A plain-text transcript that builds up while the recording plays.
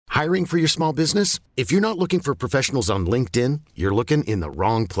Hiring for your small business? If you're not looking for professionals on LinkedIn, you're looking in the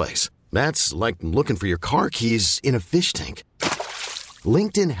wrong place. That's like looking for your car keys in a fish tank.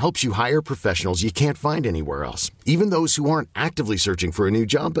 LinkedIn helps you hire professionals you can't find anywhere else, even those who aren't actively searching for a new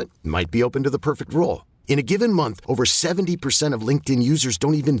job but might be open to the perfect role. In a given month, over 70% of LinkedIn users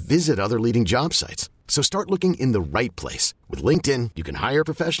don't even visit other leading job sites. So start looking in the right place. With LinkedIn, you can hire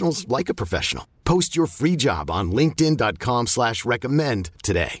professionals like a professional. Post your free job on linkedin.com/recommend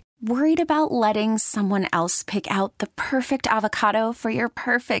today. Worried about letting someone else pick out the perfect avocado for your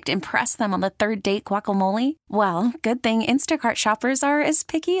perfect impress them on the third date guacamole? Well, good thing Instacart shoppers are as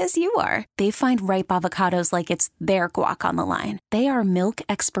picky as you are. They find ripe avocados like it's their guac on the line. They are milk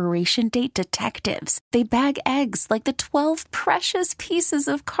expiration date detectives. They bag eggs like the 12 precious pieces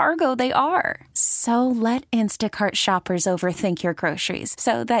of cargo they are. So let Instacart shoppers overthink your groceries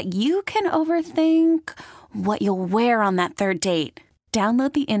so that you can overthink what you'll wear on that third date.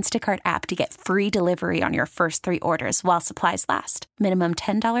 Download the Instacart app to get free delivery on your first 3 orders while supplies last. Minimum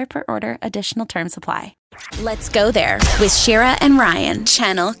 $10 per order. Additional terms apply. Let's go there with Shira and Ryan,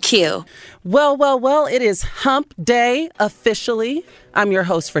 Channel Q. Well, it is hump day officially. I'm your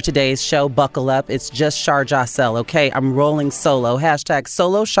host for today's show. Buckle up. It's just Shar Jossell, okay? I'm rolling solo. Hashtag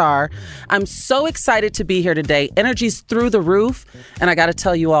solo Shar. I'm so excited to be here today. Energy's through the roof, and I got to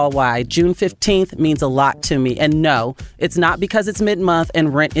tell you all why. June 15th means a lot to me. And no, it's not because it's mid-month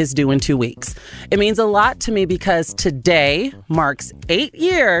and rent is due in 2 weeks. It means a lot to me because today marks 8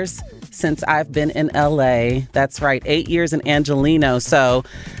 years since I've been in LA. That's right, 8 years in Angelino. So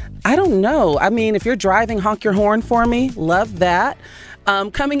I don't know. I mean, if you're driving, honk your horn for me. Love that.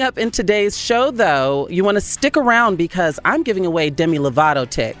 Coming up in today's show, though, you want to stick around because I'm giving away Demi Lovato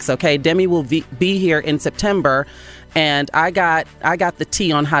tickets. Okay, Demi will be here in September, and I got the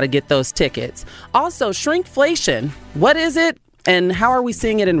tea on how to get those tickets. Also, shrinkflation. What is it? And how are we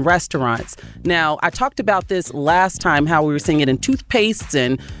seeing it in restaurants? Now, I talked about this last time, how we were seeing it in toothpastes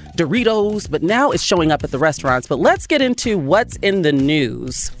and Doritos, but now it's showing up at the restaurants. But let's get into what's in the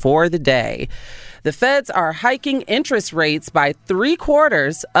news for the day. The feds are hiking interest rates by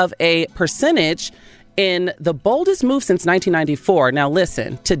 0.75% in the boldest move since 1994. Now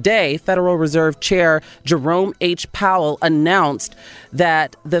listen, today, Federal Reserve Chair Jerome H. Powell announced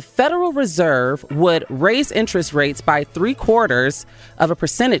that the Federal Reserve would raise interest rates by 0.75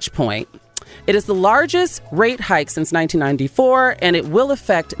 percentage point. It is the largest rate hike since 1994, and it will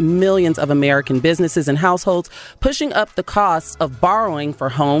affect millions of American businesses and households, pushing up the costs of borrowing for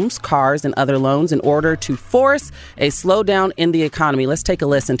homes, cars, and other loans in order to force a slowdown in the economy. Let's take a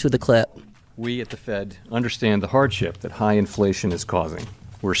listen to the clip. We at the Fed understand the hardship that high inflation is causing.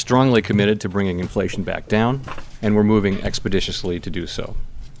 We're strongly committed to bringing inflation back down, and we're moving expeditiously to do so.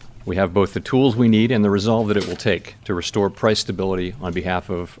 We have both the tools we need and the resolve that it will take to restore price stability on behalf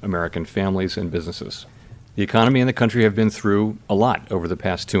of American families and businesses. The economy and the country have been through a lot over the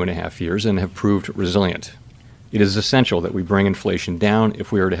past 2.5 years and have proved resilient. It is essential that we bring inflation down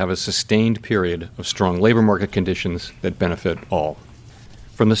if we are to have a sustained period of strong labor market conditions that benefit all.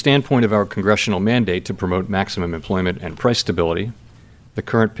 From the standpoint of our congressional mandate to promote maximum employment and price stability, the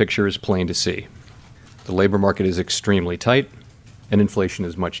current picture is plain to see. The labor market is extremely tight, and inflation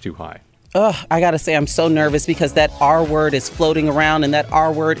is much too high. I gotta say, I'm so nervous because that R word is floating around, and that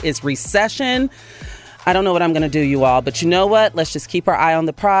R word is recession. I don't know what I'm gonna do, you all, but you know what? Let's just keep our eye on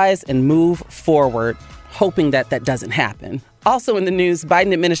the prize and move forward, hoping that doesn't happen. Also in the news,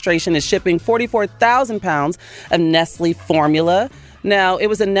 Biden administration is shipping 44,000 pounds of Nestle formula. Now, it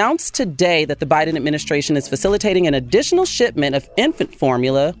was announced today that the Biden administration is facilitating an additional shipment of infant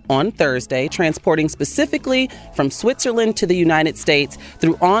formula on Thursday, transporting specifically from Switzerland to the United States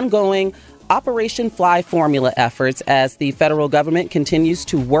through ongoing Operation Fly Formula efforts as the federal government continues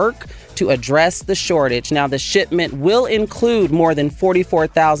to work to address the shortage. Now, the shipment will include more than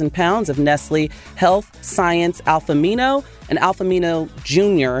 44,000 pounds of Nestle Health Science Alfamino and Alfamino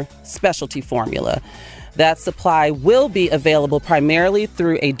Jr. specialty formula. That supply will be available primarily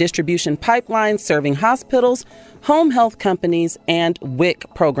through a distribution pipeline serving hospitals, home health companies, and WIC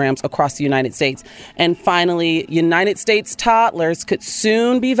programs across the United States. And finally, United States toddlers could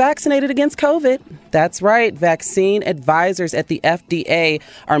soon be vaccinated against COVID. That's right. Vaccine advisors at the FDA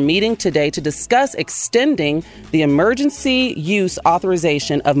are meeting today to discuss extending the emergency use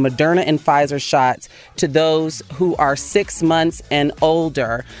authorization of Moderna and Pfizer shots to those who are 6 months and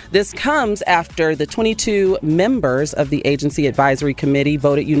older. This comes after the 22 members of the agency advisory committee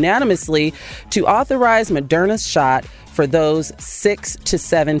voted unanimously to authorize Moderna's shot for those 6 to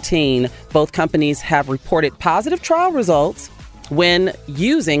 17. Both companies have reported positive trial results when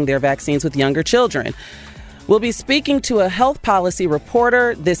using their vaccines with younger children. We'll be speaking to a health policy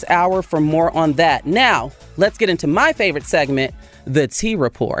reporter this hour for more on that. Now, let's get into my favorite segment, the Tea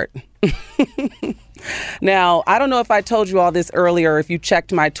Report. Now, I don't know if I told you all this earlier, if you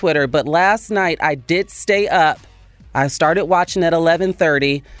checked my Twitter, but last night I did stay up. I started watching at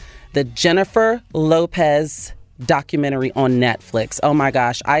 11:30 the Jennifer Lopez documentary on Netflix. Oh my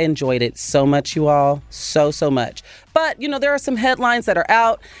gosh, I enjoyed it so much, you all. So much. But, there are some headlines that are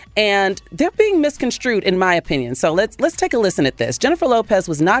out and they're being misconstrued in my opinion. So let's take a listen at this. Jennifer Lopez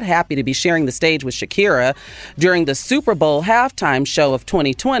was not happy to be sharing the stage with Shakira during the Super Bowl halftime show of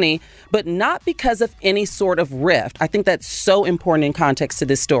 2020, but not because of any sort of rift. I think that's so important in context to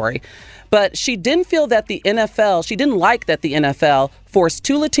this story. But she didn't like that the NFL forced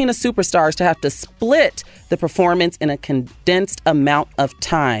two Latina superstars to have to split the performance in a condensed amount of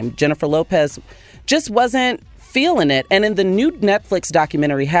time. Jennifer Lopez just wasn't feeling it. And in the new Netflix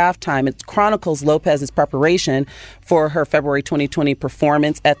documentary Halftime, it chronicles Lopez's preparation for her February 2020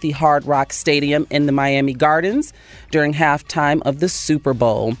 performance at the Hard Rock Stadium in the Miami Gardens during halftime of the Super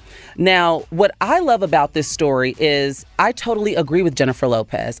Bowl. Now, what I love about this story is I totally agree with Jennifer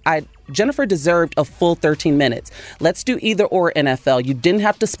Lopez. Jennifer deserved a full 13 minutes. Let's do either or, NFL. You didn't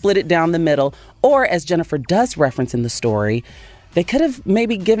have to split it down the middle. Or, as Jennifer does reference in the story, they could have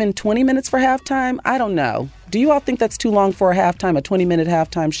maybe given 20 minutes for halftime. I don't know. Do you all think that's too long for a 20-minute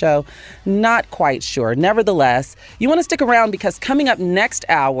halftime show? Not quite sure. Nevertheless, you want to stick around because coming up next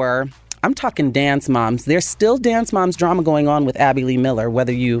hour, I'm talking Dance Moms. There's still Dance Moms drama going on with Abby Lee Miller,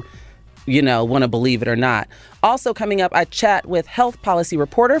 whether you want to believe it or not. Also coming up, I chat with health policy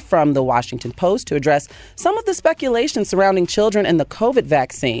reporter from the Washington Post to address some of the speculation surrounding children and the COVID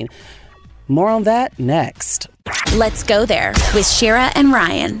vaccine. More on that next. Let's go there with Shira and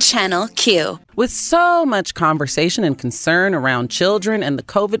Ryan, Channel Q. With so much conversation and concern around children and the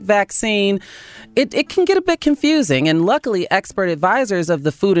COVID vaccine, it can get a bit confusing. And luckily, expert advisors of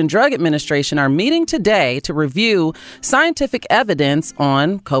the Food and Drug Administration are meeting today to review scientific evidence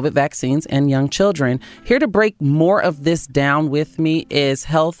on COVID vaccines and young children. Here to break more of this down with me is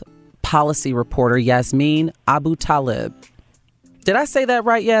health policy reporter Yasmin Abu-Talib. Did I say that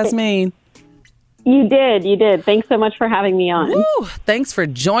right, Yasmin? You did. Thanks so much for having me on. Woo, thanks for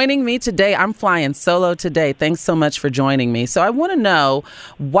joining me today. I'm flying solo today. Thanks so much for joining me. So I want to know,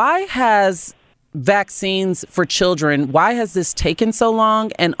 why has vaccines for children, why has this taken so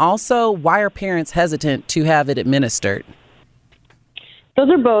long? And also, why are parents hesitant to have it administered?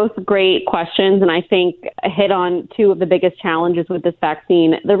 Those are both great questions, and I think hit on two of the biggest challenges with this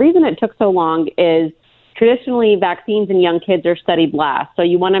vaccine. The reason it took so long is traditionally, vaccines in young kids are studied last. So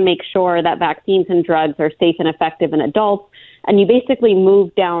you want to make sure that vaccines and drugs are safe and effective in adults. And you basically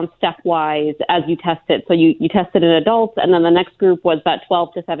move down stepwise as you test it. So you tested in adults, and then the next group was that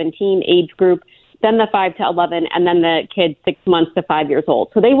 12 to 17 age group, then the 5 to 11, and then the kids 6 months to 5 years old.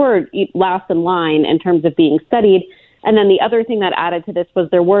 So they were last in line in terms of being studied. And then the other thing that added to this was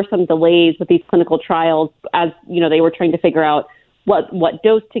there were some delays with these clinical trials as, they were trying to figure out what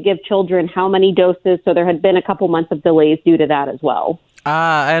dose to give children, how many doses. So there had been a couple months of delays due to that as well.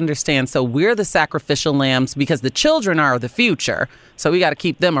 I understand. So we're the sacrificial lambs because the children are the future. So we got to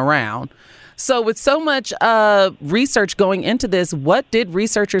keep them around. So with so much research going into this, what did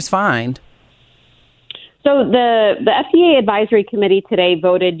researchers find? So the FDA Advisory Committee today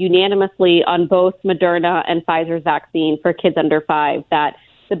voted unanimously on both Moderna and Pfizer's vaccine for kids under 5, that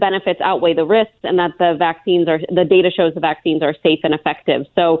the benefits outweigh the risks and that the data shows the vaccines are safe and effective.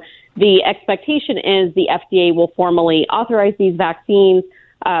 So the expectation is the FDA will formally authorize these vaccines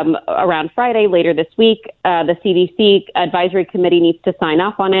around Friday, later this week. The CDC Advisory Committee needs to sign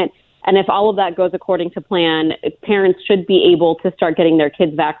off on it. And if all of that goes according to plan, parents should be able to start getting their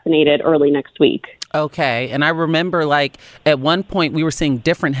kids vaccinated early next week. Okay. And I remember at one point we were seeing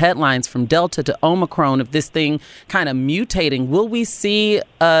different headlines from Delta to Omicron of this thing kind of mutating. Will we see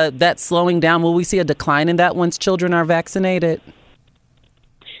that slowing down? Will we see a decline in that once children are vaccinated?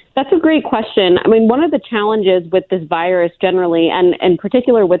 That's a great question. I mean, one of the challenges with this virus generally, and in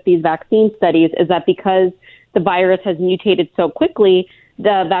particular with these vaccine studies, is that because the virus has mutated so quickly,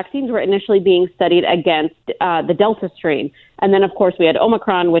 the vaccines were initially being studied against the Delta strain. And then, of course, we had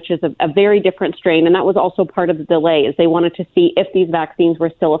Omicron, which is a very different strain. And that was also part of the delay, is they wanted to see if these vaccines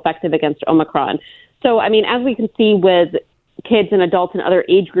were still effective against Omicron. So, I mean, as we can see with kids and adults and other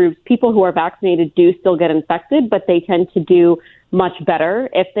age groups, people who are vaccinated do still get infected, but they tend to do much better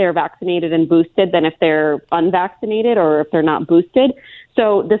if they're vaccinated and boosted than if they're unvaccinated or if they're not boosted.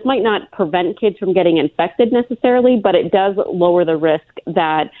 So this might not prevent kids from getting infected necessarily, but it does lower the risk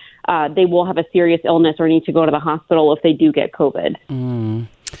that they will have a serious illness or need to go to the hospital if they do get COVID.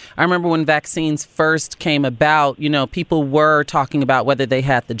 I remember when vaccines first came about, people were talking about whether they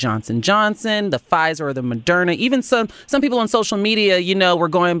had the Johnson & Johnson, the Pfizer, or the Moderna. Even some people on social media, were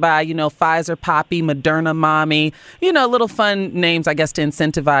going by, Pfizer Poppy, Moderna Mommy, little fun names, I guess, to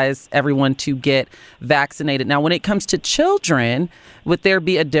incentivize everyone to get vaccinated. Now, when it comes to children, would there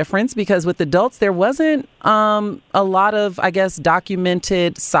be a difference? Because with adults, there wasn't a lot of, I guess,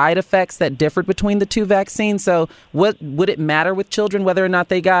 documented side effects that differed between the two vaccines. So would it matter with children whether or not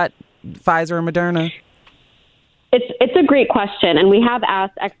they got Pfizer or Moderna? It's a great question. And we have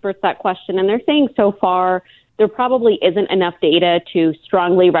asked experts that question. And they're saying so far there probably isn't enough data to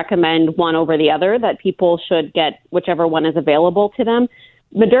strongly recommend one over the other, that people should get whichever one is available to them.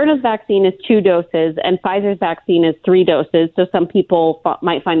 Moderna's vaccine is 2 doses and Pfizer's vaccine is 3 doses. So some people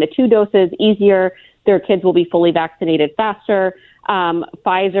might find the 2 doses easier. Their kids will be fully vaccinated faster.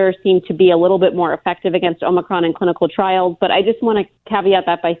 Pfizer seemed to be a little bit more effective against Omicron in clinical trials. But I just want to caveat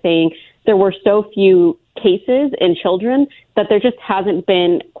that by saying there were so few cases in children that there just hasn't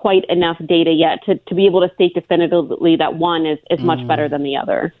been quite enough data yet to be able to state definitively that one is much better than the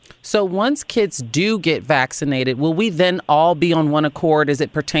other. So once kids do get vaccinated, will we then all be on one accord as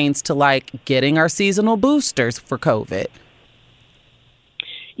it pertains to getting our seasonal boosters for COVID?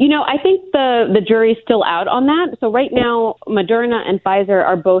 I think the jury's still out on that. So right now, Moderna and Pfizer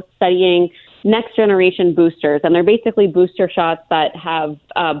are both studying next generation boosters, and they're basically booster shots that have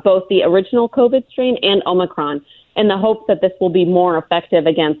both the original COVID strain and Omicron, in the hope that this will be more effective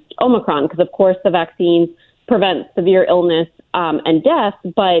against Omicron, because of course the vaccines prevent severe illness and death,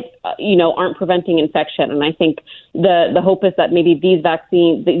 but aren't preventing infection. And I think the hope is that maybe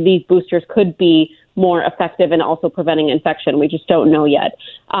these boosters could be more effective in also preventing infection. We just don't know yet.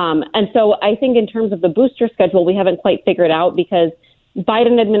 And so I think in terms of the booster schedule, we haven't quite figured out, because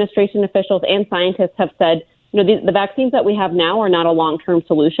Biden administration officials and scientists have said, the vaccines that we have now are not a long-term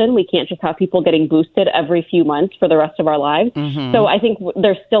solution. We can't just have people getting boosted every few months for the rest of our lives. Mm-hmm. So I think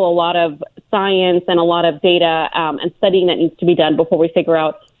there's still a lot of science and a lot of data and studying that needs to be done before we figure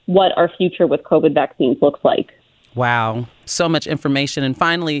out what our future with COVID vaccines looks like. Wow. So much information. And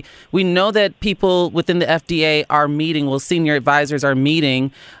finally, we know that people within the FDA are meeting, senior advisors are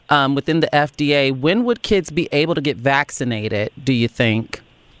meeting within the FDA. When would kids be able to get vaccinated, do you think?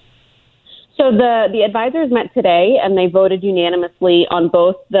 So the advisors met today, and they voted unanimously on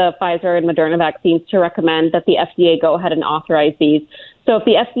both the Pfizer and Moderna vaccines to recommend that the FDA go ahead and authorize these. So if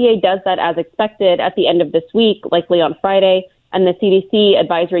the FDA does that as expected at the end of this week, likely on Friday, and the CDC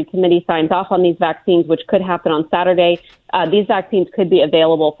advisory committee signs off on these vaccines, which could happen on Saturday, these vaccines could be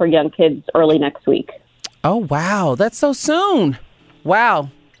available for young kids early next week. Oh, wow. That's so soon. Wow.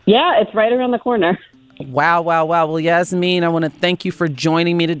 Yeah, it's right around the corner. Wow. Well, Yasmeen, I want to thank you for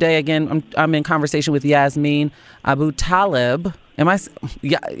joining me today. Again, I'm in conversation with Yasmeen Abutaleb. Am I?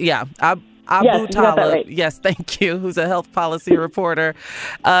 Yeah. Abu Talib. Right. Yes, thank you. Who's a health policy reporter.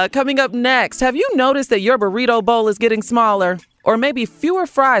 Coming up next, have you noticed that your burrito bowl is getting smaller? Or maybe fewer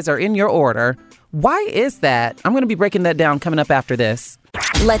fries are in your order? Why is that? I'm going to be breaking that down coming up after this.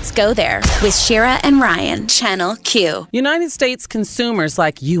 Let's go there with Shira and Ryan, Channel Q. United States consumers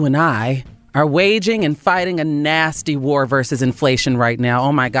like you and I are waging and fighting a nasty war versus inflation right now.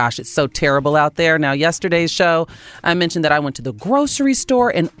 Oh my gosh, it's so terrible out there. Now, yesterday's show, I mentioned that I went to the grocery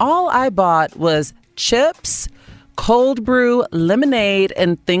store and all I bought was chips, cold brew, lemonade,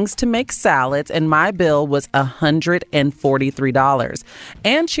 and things to make salads, and my bill was $143.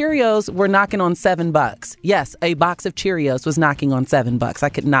 And Cheerios were knocking on $7. Yes, a box of Cheerios was knocking on $7. I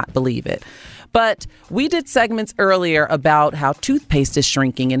could not believe it. But we did segments earlier about how toothpaste is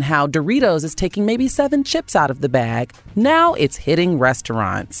shrinking and how Doritos is taking maybe 7 chips out of the bag. Now it's hitting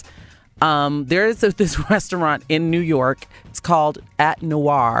restaurants. There is this restaurant in New York. It's called At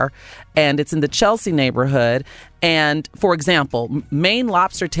Noir, and it's in the Chelsea neighborhood. And for example, Maine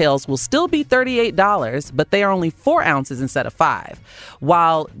lobster tails will still be $38, but they are only 4 ounces instead of 5.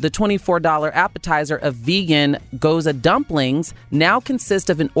 While the $24 appetizer of vegan Goza dumplings now consist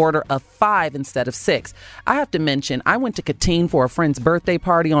of an order of 5 instead of 6. I have to mention, I went to Katyn for a friend's birthday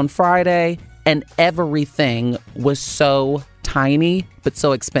party on Friday, and everything was so tiny but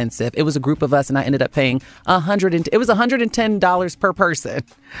so expensive. It was a group of us, and I ended up paying $110 per person.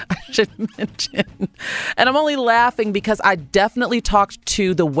 I should mention. And I'm only laughing because I definitely talked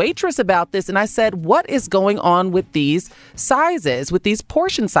to the waitress about this, and I said, what is going on with these sizes, with these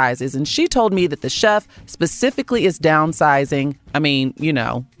portion sizes? And she told me that the chef specifically is downsizing. I mean,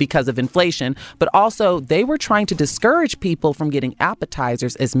 because of inflation, but also they were trying to discourage people from getting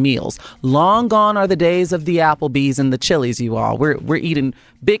appetizers as meals. Long gone are the days of the Applebee's and the Chili's, you all. We're eating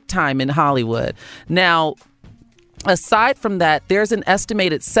big time in Hollywood. Now, Aside from that, there's an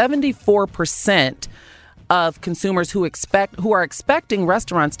estimated 74% of consumers who are expecting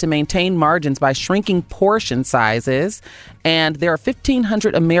restaurants to maintain margins by shrinking portion sizes. And there are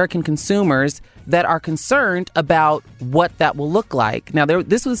 1,500 American consumers that are concerned about what that will look like. Now,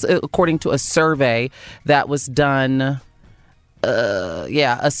 this was according to a survey that was done. Sorry,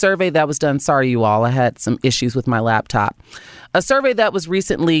 you all. I had some issues with my laptop. A survey that was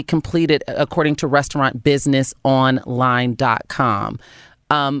recently completed according to restaurantbusinessonline.com.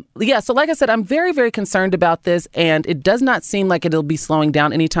 So like I said, I'm very, very concerned about this, and it does not seem like it'll be slowing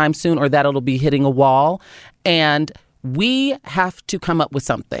down anytime soon or that it'll be hitting a wall. And we have to come up with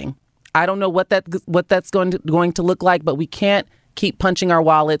something. I don't know what that's going to look like, but we can't keep punching our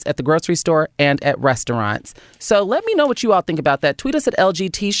wallets at the grocery store and at restaurants. So let me know what you all think about that. Tweet us at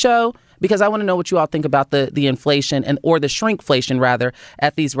LGT Show, because I want to know what you all think about the inflation or the shrinkflation, rather,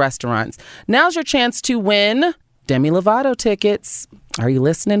 at these restaurants. Now's your chance to win Demi Lovato tickets. Are you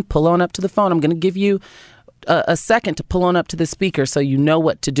listening? Pull on up to the phone. I'm going to give you a second to pull on up to the speaker so you know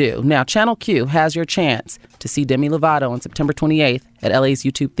what to do. Now, Channel Q has your chance to see Demi Lovato on September 28th at LA's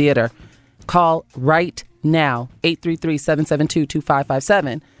YouTube Theater. Call right now,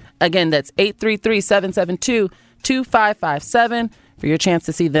 833-772-2557. Again, that's 833-772-2557 for your chance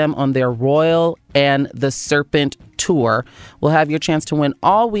to see them on their Royal and the Serpent tour. We'll have your chance to win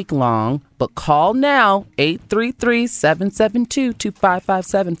all week long, but call now,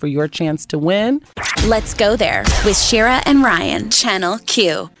 833-772-2557 for your chance to win. Let's go there with Shira and Ryan, Channel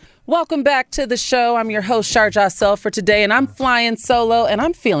Q. Welcome back to the show. I'm your host, Sharjah Self, for today, and I'm flying solo, and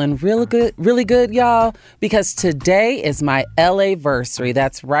I'm feeling really good, y'all, because today is my LA-versary.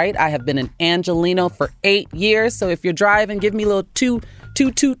 That's right. I have been in Angelino for 8 years, so if you're driving, give me a little toot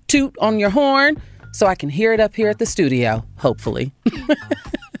on your horn so I can hear it up here at the studio, hopefully.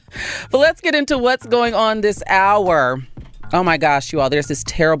 But let's get into what's going on this hour. Oh my gosh, you all, there's this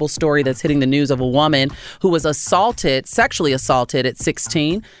terrible story that's hitting the news of a woman who was sexually assaulted at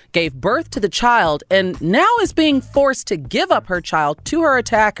 16, gave birth to the child, and now is being forced to give up her child to her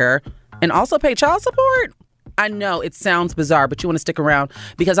attacker and also pay child support. I know it sounds bizarre, but you want to stick around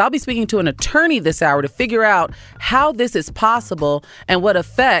because I'll be speaking to an attorney this hour to figure out how this is possible and what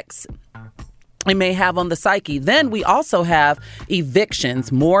effects it may have on the psyche. Then we also have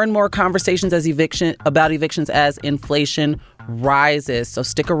evictions, more and more conversations about evictions as inflation rises. So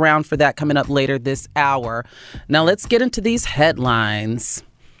stick around for that coming up later this hour. Now let's get into these headlines.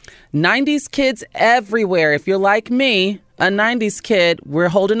 90s kids everywhere. If you're like me, a 90s kid, we're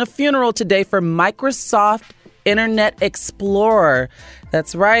holding a funeral today for Microsoft Internet Explorer.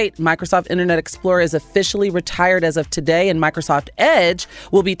 That's right. Microsoft Internet Explorer is officially retired as of today, and Microsoft Edge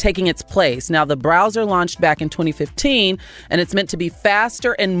will be taking its place. Now, the browser launched back in 2015, and it's meant to be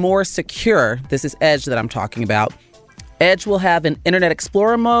faster and more secure. This is Edge that I'm talking about. Edge will have an Internet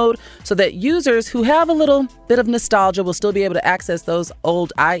Explorer mode so that users who have a little bit of nostalgia will still be able to access those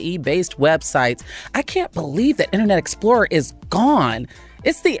old IE-based websites. I can't believe that Internet Explorer is gone.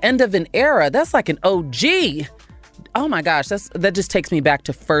 It's the end of an era. That's like an OG. Oh my gosh, that just takes me back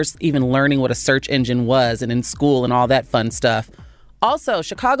to first even learning what a search engine was and in school and all that fun stuff. Also,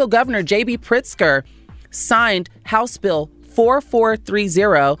 Chicago Governor J.B. Pritzker signed House Bill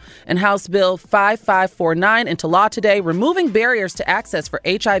 4430 and House Bill 5549 into law today, removing barriers to access for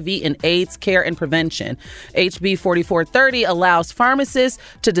HIV and AIDS care and prevention. HB 4430 allows pharmacists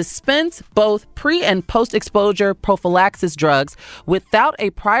to dispense both pre- and post-exposure prophylaxis drugs without a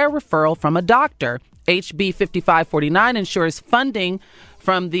prior referral from a doctor. HB 5549 ensures funding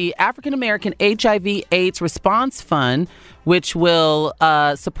from the African American HIV AIDS Response Fund, which will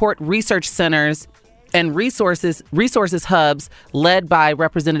support research centers and resources hubs led by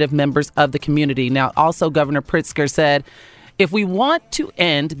representative members of the community. Now, also, Governor Pritzker said, if we want to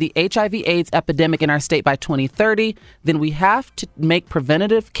end the HIV/AIDS epidemic in our state by 2030, then we have to make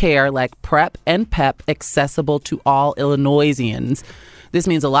preventative care like PrEP and PEP accessible to all Illinoisians. This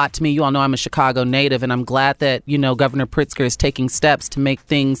means a lot to me. You all know I'm a Chicago native, and I'm glad that, Governor Pritzker is taking steps to make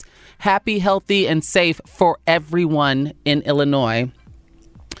things happy, healthy, and safe for everyone in Illinois.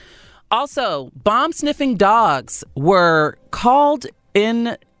 Also, bomb-sniffing dogs were called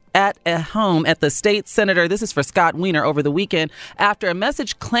in at a home at the state senator, this is for Scott Wiener, over the weekend after a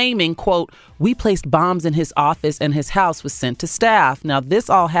message claiming, quote, we placed bombs in his office and his house was sent to staff. Now, this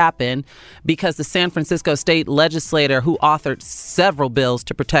all happened because the San Francisco state legislator, who authored several bills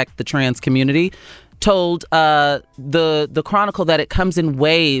to protect the trans community, told the Chronicle that it comes in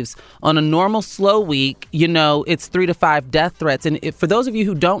waves. On a normal slow week, it's 3 to 5 death threats. And for those of you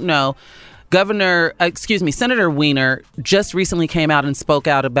who don't know, Senator Weiner just recently came out and spoke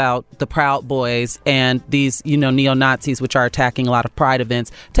out about the Proud Boys and these, neo-Nazis, which are attacking a lot of Pride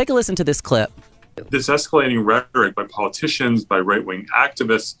events. Take a listen to this clip. This escalating rhetoric by politicians, by right-wing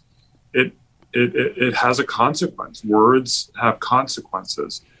activists, it has a consequence. Words have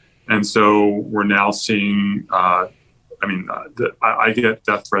consequences. And so we're now seeing, I get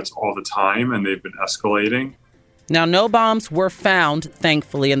death threats all the time, and they've been escalating. Now, no bombs were found,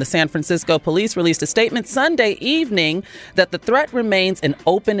 thankfully, and the San Francisco police released a statement Sunday evening that the threat remains an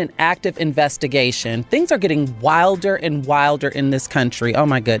open and active investigation. Things are getting wilder and wilder in this country. Oh,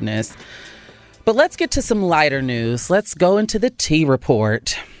 my goodness. But let's get to some lighter news. Let's go into the T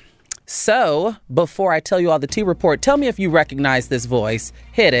Report. So, before I tell you all the T Report, tell me if you recognize this voice.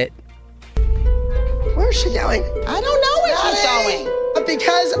 Hit it. Where's she going? I don't know where she's going.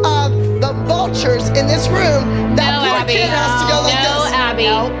 Because of the vultures in this room, that poor kid has to go like this. No, Abby.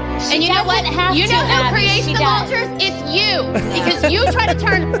 And you know what? You know who creates the vultures? It's you. Because you try to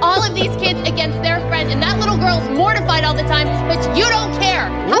turn all of these kids against their friends, and that little girl's mortified all the time, but you don't care.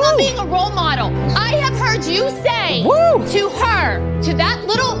 How about being a role model? I have heard you say to her, to that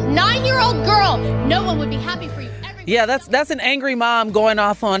little 9-year-old girl, no one would be happy for you. Yeah, that's an angry mom going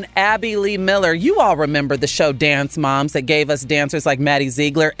off on Abby Lee Miller. You all remember the show Dance Moms that gave us dancers like Maddie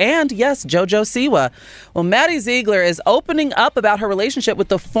Ziegler and, yes, JoJo Siwa. Well, Maddie Ziegler is opening up about her relationship with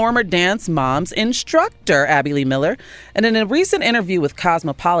the former Dance Moms instructor, Abby Lee Miller. And in a recent interview with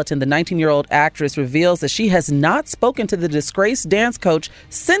Cosmopolitan, the 19-year-old actress reveals that she has not spoken to the disgraced dance coach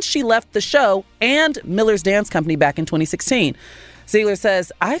since she left the show and Miller's dance company back in 2016. Ziegler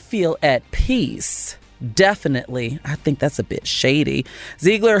says, "I feel at peace." Definitely. I think that's a bit shady.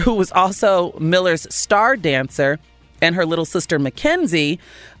 Ziegler, who was also Miller's star dancer, and her little sister Mackenzie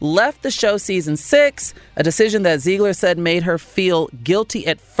left the show season 6, a decision that Ziegler said made her feel guilty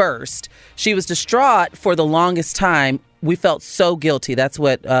at first. She was distraught for the longest time. We felt so guilty. That's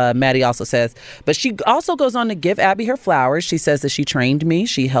what Maddie also says. But she also goes on to give Abby her flowers. She says that she trained me,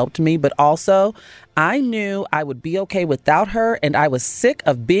 she helped me, but also I knew I would be okay without her, and I was sick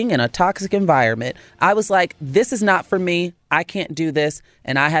of being in a toxic environment. I was like, this is not for me. I can't do this,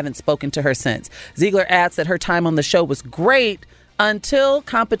 and I haven't spoken to her since. Ziegler adds that her time on the show was great until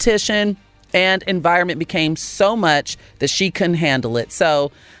competition and environment became so much that she couldn't handle it.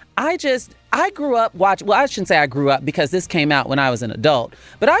 So I grew up watching, well, I shouldn't say I grew up because this came out when I was an adult,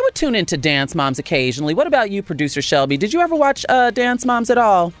 but I would tune into Dance Moms occasionally. What about you, producer Shelby? Did you ever watch Dance Moms at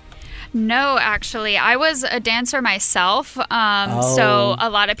all? No, actually. I was a dancer myself. So a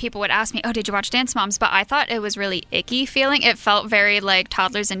lot of people would ask me, did you watch Dance Moms? But I thought it was really icky feeling. It felt very like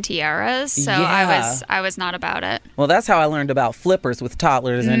Toddlers and Tiaras. So yeah. I was not about it. Well, that's how I learned about flippers with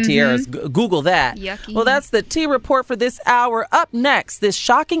toddlers and tiaras. Google that. Yucky. Well, that's the T Report for this hour. Up next, this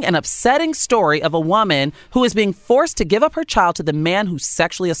shocking and upsetting story of a woman who is being forced to give up her child to the man who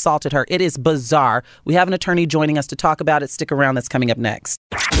sexually assaulted her. It is bizarre. We have an attorney joining us to talk about it. Stick around. That's coming up next.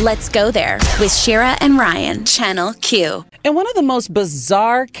 Let's go there with Shira and Ryan, Channel Q. And one of the most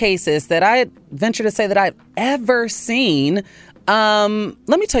bizarre cases that I venture to say that I've ever seen, let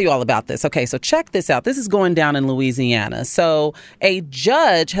me tell you all about this. Okay, so check this out. This is going down in Louisiana. So a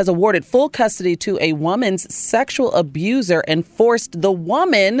judge has awarded full custody to a woman's sexual abuser and forced the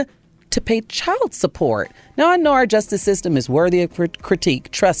woman to pay child support. Now, I know our justice system is worthy of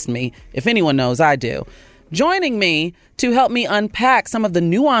critique. Trust me, if anyone knows, I do. Joining me to help me unpack some of the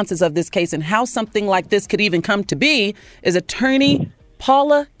nuances of this case and how something like this could even come to be is attorney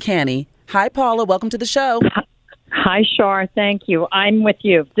Paula Canny. Hi, Paula. Welcome to the show. Hi, Shar. Thank you. I'm with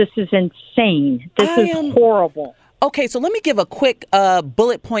you. This is insane. This is horrible. Okay, so let me give a quick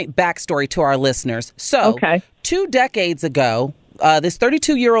bullet point backstory to our listeners. So, 2 decades ago, this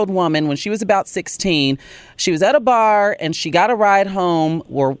 32-year-old woman, when she was about 16, she was at a bar and she got a ride home,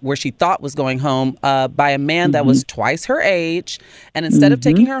 or where she thought was going home, by a man that was twice her age. And instead of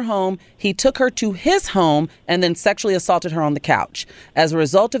taking her home, he took her to his home and then sexually assaulted her on the couch. As a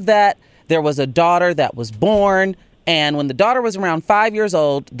result of that, there was a daughter that was born. And when the daughter was around 5 years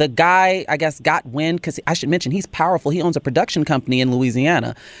old, the guy, I guess, got wind, because I should mention he's powerful. He owns a production company in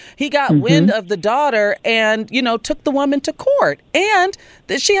Louisiana. He got wind of the daughter and, took the woman to court. And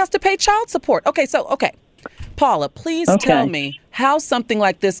she has to pay child support. Okay. Paula, please tell me how something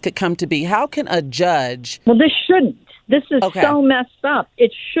like this could come to be. How can a judge... Well, this shouldn't. This is so messed up.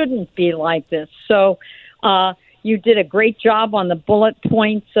 It shouldn't be like this. So, you did a great job on the bullet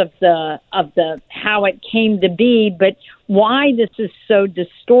points of the how it came to be, but why this is so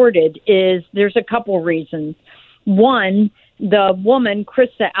distorted is there's a couple reasons. One, the woman,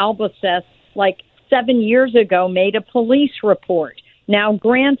 Krista Albacete, like 7 years ago, made a police report. Now,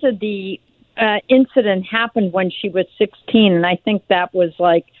 granted, the incident happened when she was 16, and I think that was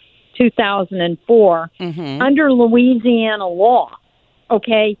like 2004. Mm-hmm. Under Louisiana law,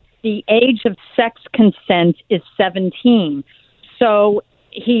 okay, the age of sex consent is 17. So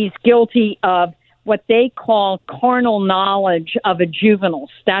he's guilty of what they call carnal knowledge of a juvenile,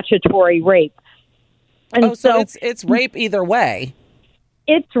 statutory rape. And so it's rape either way.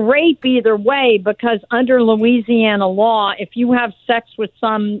 It's rape either way, because under Louisiana law, if you have sex with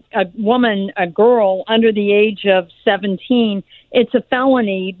a girl under the age of 17, it's a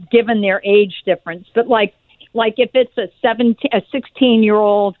felony given their age difference. But like if it's a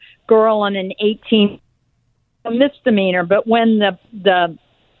 16-year-old girl and an 18, a misdemeanor. But when the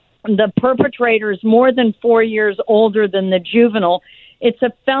perpetrator is more than 4 years older than the juvenile, it's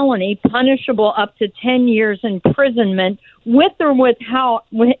a felony punishable up to 10 years imprisonment with or without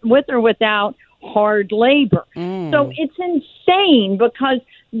hard labor. So it's insane, because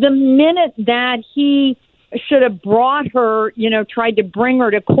the minute that he should have brought her, tried to bring her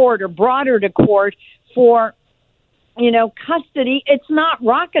to court or brought her to court for, custody, it's not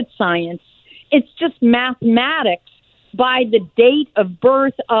rocket science. It's just mathematics by the date of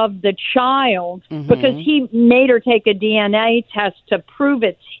birth of the child, because he made her take a DNA test to prove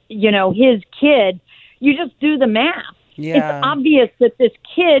it's, his kid. You just do the math. Yeah. It's obvious that this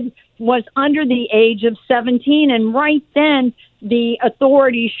kid was under the age of 17, and right then the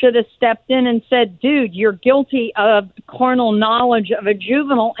authorities should have stepped in and said, dude, you're guilty of carnal knowledge of a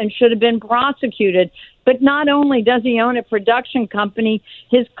juvenile and should have been prosecuted. But not only does he own a production company,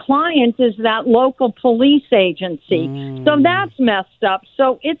 his client is that local police agency. So that's messed up.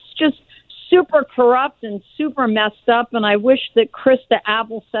 So it's just super corrupt and super messed up, and I wish that Krista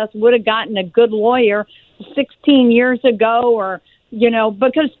Appelseth would have gotten a good lawyer 16 years ago, or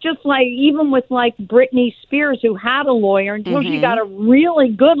because just like even with like Britney Spears, who had a lawyer, until she got a really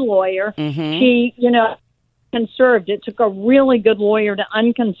good lawyer, she, conserved. It took a really good lawyer to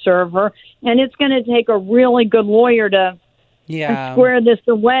unconserve her, and it's going to take a really good lawyer to square this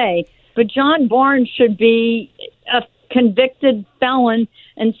away. But John Barnes should be a convicted felon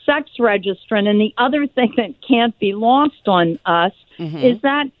and sex registrant. And the other thing that can't be lost on us is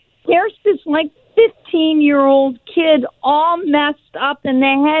that there's this like 15-year-old kid all messed up in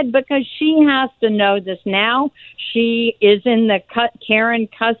the head, because she has to know this now. She is in the care and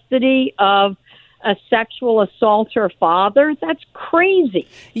custody of a sexual assaulter father. That's crazy.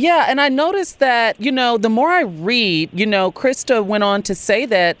 Yeah, and I noticed that, the more I read, Krista went on to say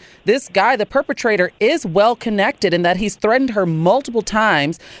that this guy, the perpetrator, is well connected and that he's threatened her multiple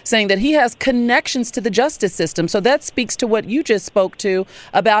times, saying that he has connections to the justice system. So that speaks to what you just spoke to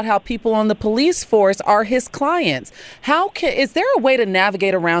about how people on the police force are his clients. Is there a way to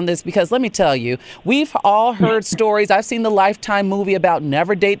navigate around this? Because let me tell you, we've all heard stories. I've seen the Lifetime movie about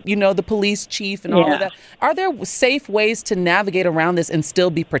never date, the police chief and all of that. Are there safe ways to navigate around this and still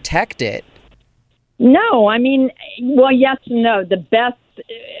be protected? No, I mean, well, yes and no. The best,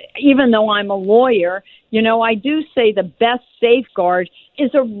 even though I'm a lawyer, I do say the best safeguard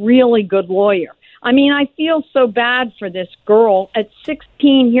is a really good lawyer. I mean, I feel so bad for this girl. At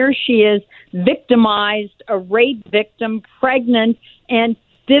 16, here she is, victimized, a rape victim, pregnant, and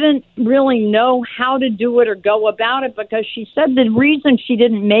didn't really know how to do it or go about it, because she said the reason she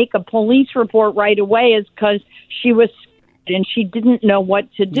didn't make a police report right away is because she was scared and she didn't know what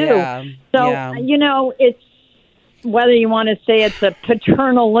to do. It's whether you want to say it's a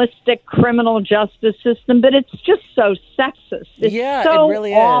paternalistic criminal justice system, but it's just so sexist. It's so it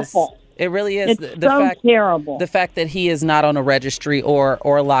really awful. is. It really is. It's terrible. The fact that he is not on a registry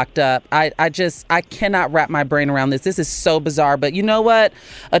or locked up. I cannot wrap my brain around this. This is so bizarre. But you know what?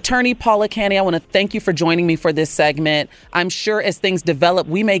 Attorney Paula Canny, I want to thank you for joining me for this segment. I'm sure as things develop,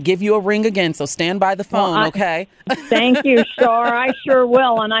 we may give you a ring again. So stand by the phone, okay? Thank you, Shar. I sure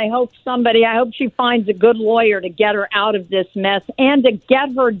will. And I hope she finds a good lawyer to get her out of this mess and to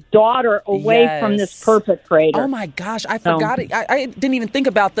get her daughter away from this perpetrator. Oh, my gosh. I forgot it. I didn't even think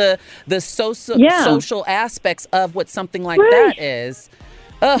about the social aspects of what something like that is.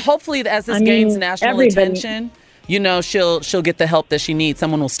 Hopefully, as this gains national attention, she'll get the help that she needs.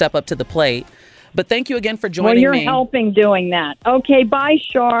 Someone will step up to the plate. But thank you again for joining me. Well, you're helping doing that. Okay, bye,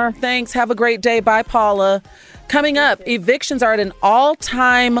 Shar. Thanks. Have a great day. Bye, Paula. Coming up, evictions are at an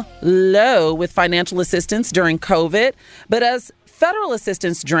all-time low with financial assistance during COVID. But as federal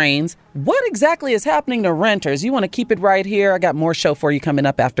assistance drains, what exactly is happening to renters? You want to keep it right here. I got more show for you coming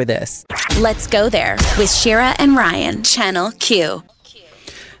up after this. Let's go there with Shira and Ryan, Channel Q.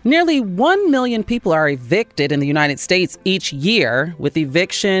 Nearly 1 million people are evicted in the United States each year, with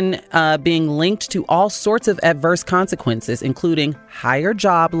eviction being linked to all sorts of adverse consequences, including higher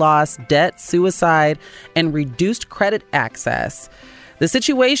job loss, debt, suicide, and reduced credit access. The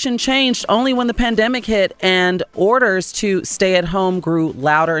situation changed only when the pandemic hit and orders to stay at home grew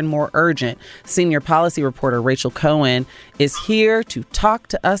louder and more urgent. Senior policy reporter Rachel Cohen is here to talk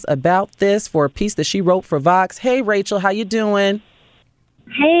to us about this for a piece that she wrote for Vox. Hey, Rachel, how you doing?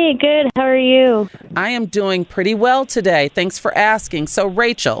 Hey, good. How are you? I am doing pretty well today. Thanks for asking. So,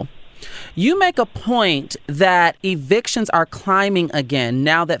 Rachel, you make a point that evictions are climbing again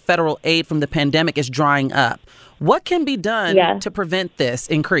now that federal aid from the pandemic is drying up. What can be done to prevent this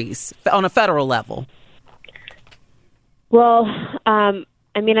increase on a federal level? Well, I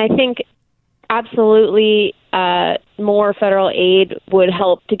think absolutely more federal aid would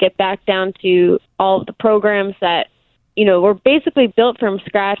help to get back down to all of the programs that, were basically built from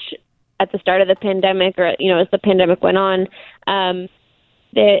scratch at the start of the pandemic or, as the pandemic went on.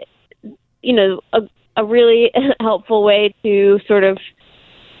 That, a really helpful way to sort of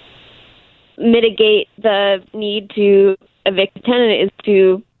mitigate the need to evict a tenant is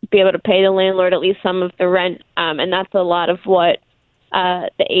to be able to pay the landlord at least some of the rent. And that's a lot of what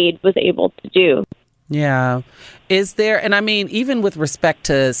the aid was able to do. Yeah. Is there, and even with respect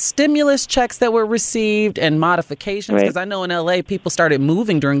to stimulus checks that were received and modifications, because I know in LA people started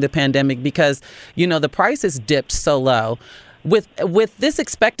moving during the pandemic because, the prices dipped so low. With this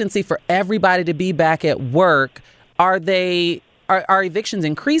expectancy for everybody to be back at work, are evictions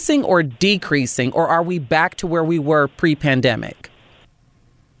increasing or decreasing, or are we back to where we were pre-pandemic?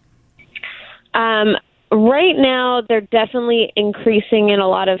 Right now, they're definitely increasing in a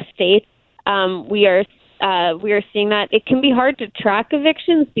lot of states. We are seeing that. It can be hard to track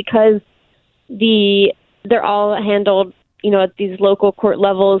evictions because they're all handled, at these local court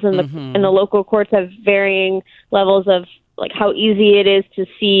levels, and the local courts have varying levels of like how easy it is to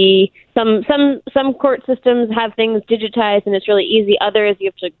see. Some court systems have things digitized and it's really easy. Others you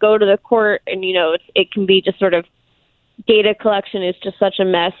have to go to the court, and it can be just sort of data collection is just such a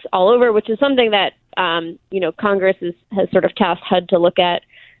mess all over, which is something that Congress has sort of tasked HUD to look at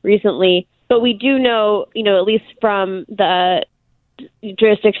recently. But we do know, at least from the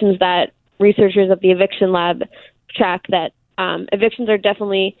jurisdictions that researchers at the Eviction Lab track, that evictions are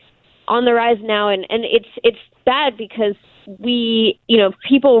definitely on the rise now, and it's bad because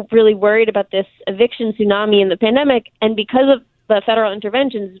people really worried about this eviction tsunami in the pandemic, and because of the federal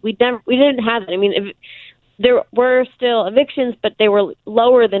interventions, we didn't have it. There were still evictions, but they were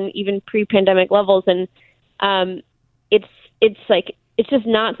lower than even pre-pandemic levels, and it's just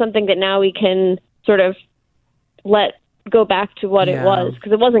not something that now we can sort of let go back to what it was,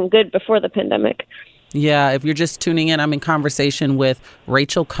 because it wasn't good before the pandemic. Yeah, if you're just tuning in, I'm in conversation with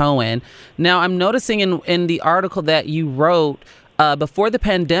Rachel Cohen. Now, I'm noticing in the article that you wrote, before the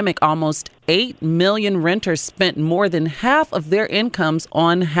pandemic, almost 8 million renters spent more than half of their incomes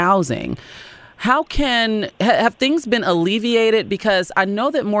on housing. Have things been alleviated? Because I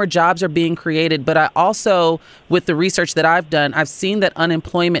know that more jobs are being created, but I also, with the research that I've done, I've seen that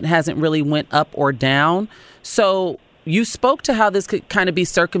unemployment hasn't really went up or down. So you spoke to how this could kind of be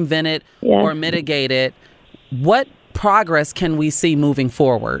circumvented or mitigated. What progress can we see moving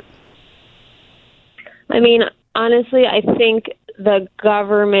forward? Honestly, I think the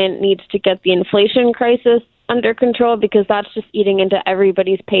government needs to get the inflation crisis under control, because that's just eating into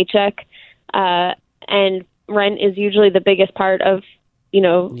everybody's paycheck. And rent is usually the biggest part of,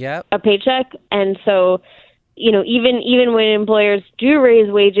 a paycheck. And so, even when employers do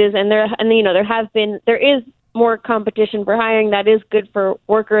raise wages, and there is more competition for hiring, that is good for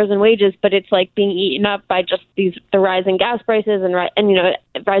workers and wages, but it's like being eaten up by just the rising gas prices and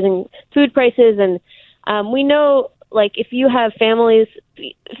rising food prices. And we know, like, if you have families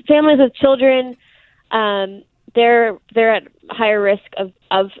with children, they're at higher risk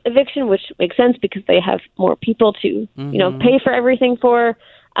of eviction, which makes sense because they have more people to pay for everything for.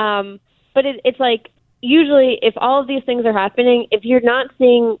 But it's like, usually if all of these things are happening, if you're not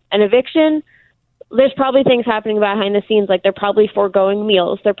seeing an eviction, there's probably things happening behind the scenes. Like, they're probably foregoing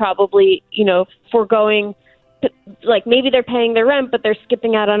meals. They're probably, foregoing, like, maybe they're paying their rent, but they're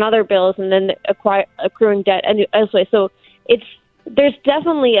skipping out on other bills and then accruing debt elsewhere. So there's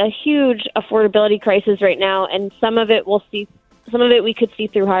definitely a huge affordability crisis right now, and some of it we could see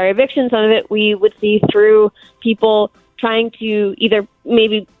through higher evictions. Some of it we would see through people trying to either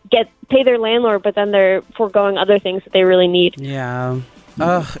maybe pay their landlord, but then they're foregoing other things that they really need. Yeah.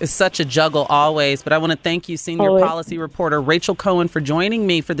 Oh, it's such a juggle always. But I want to thank you, senior policy reporter Rachel Cohen, for joining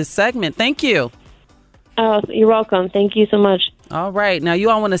me for this segment. Thank you. Oh, you're welcome. Thank you so much. All right. Now, you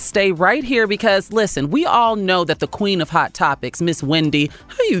all want to stay right here because, listen, we all know that the queen of Hot Topics, Miss Wendy,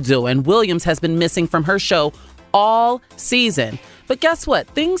 how you doing? Williams has been missing from her show all season. But guess what?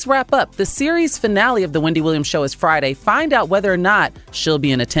 Things wrap up. The series finale of The Wendy Williams Show is Friday. Find out whether or not she'll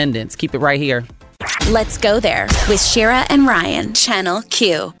be in attendance. Keep it right here. Let's go there with Shira and Ryan, Channel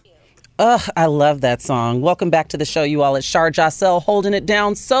Q. Ugh, I love that song. Welcome back to the show, you all. It's Shar Jossell holding it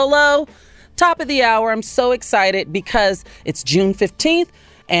down solo. Top of the hour. I'm so excited because it's June 15th,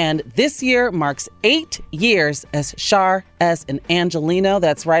 and this year marks 8 years as Shar as an Angelino.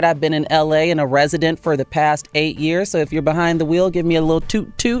 That's right. I've been in L.A. and a resident for the past 8 years. So if you're behind the wheel, give me a little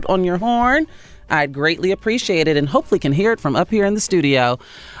toot toot on your horn. I'd greatly appreciate it and hopefully can hear it from up here in the studio.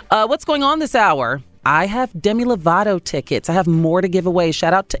 What's going on this hour? I have Demi Lovato tickets. I have more to give away.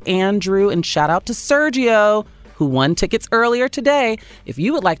 Shout out to Andrew and shout out to Sergio, who won tickets earlier today. If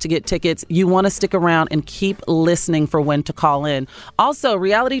you would like to get tickets, you want to stick around and keep listening for when to call in. Also,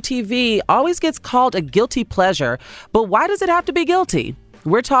 reality TV always gets called a guilty pleasure, but why does it have to be guilty?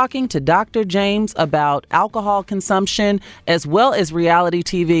 We're talking to Dr. James about alcohol consumption, as well as reality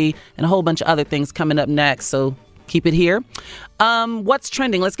TV and a whole bunch of other things coming up next. So keep it here. What's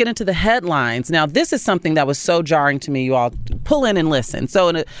trending? Let's get into the headlines. Now, this is something that was so jarring to me, you all. Pull in and listen. So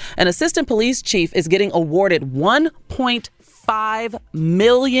an assistant police chief is getting awarded $1.5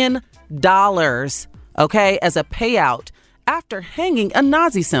 million, okay, as a payout after hanging a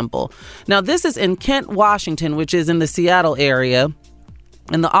Nazi symbol. Now, this is in Kent, Washington, which is in the Seattle area.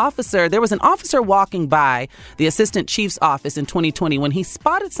 And there was an officer walking by the assistant chief's office in 2020 when he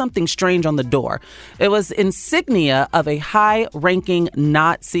spotted something strange on the door. It was insignia of a high-ranking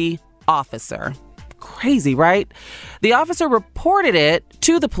Nazi officer. Crazy, right? The officer reported it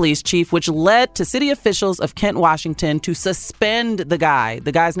to the police chief, which led to city officials of Kent, Washington to suspend the guy.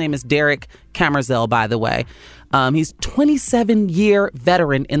 The guy's name is Derek Kamerzel, by the way. He's a 27-year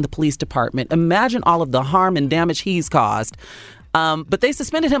veteran in the police department. Imagine all of the harm and damage he's caused. But they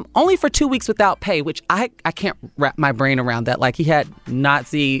suspended him only for 2 weeks without pay, which I can't wrap my brain around that. Like, he had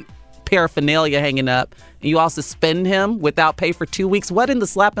Nazi paraphernalia hanging up, and you all suspend him without pay for 2 weeks. What in the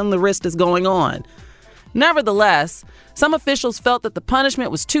slap on the wrist is going on? Nevertheless, some officials felt that the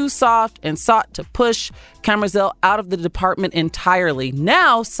punishment was too soft and sought to push Kamerzel out of the department entirely.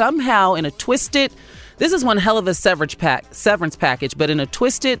 Now, somehow, in a twisted, this is one hell of a severance package, but in a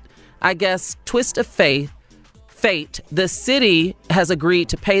twisted, I guess, twist of fate, the city has agreed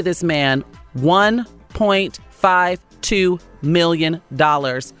to pay this man $1.52 million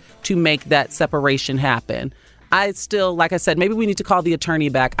to make that separation happen. I still, like I said, maybe we need to call the attorney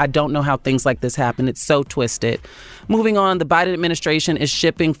back. I don't know how things like this happen. It's so twisted. Moving on, the Biden administration is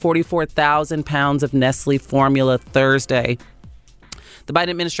shipping 44,000 pounds of Nestle formula Thursday. The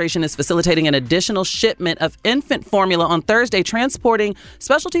Biden administration is facilitating an additional shipment of infant formula on Thursday, transporting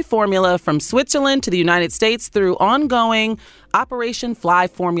specialty formula from Switzerland to the United States through ongoing Operation Fly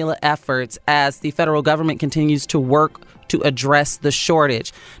Formula efforts as the federal government continues to work to address the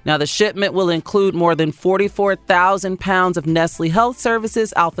shortage. Now, the shipment will include more than 44,000 pounds of Nestle Health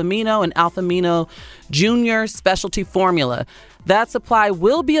Services, Alfamino, and Alfamino Junior specialty formula. That supply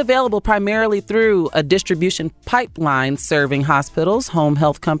will be available primarily through a distribution pipeline serving hospitals, home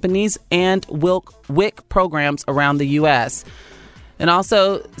health companies, and WIC programs around the U.S. And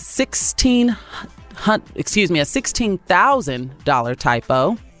also a $16,000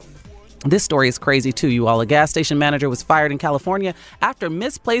 typo. This story is crazy too, you all. A gas station manager was fired in California after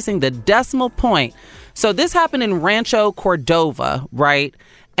misplacing the decimal point. So this happened in Rancho Cordova, right?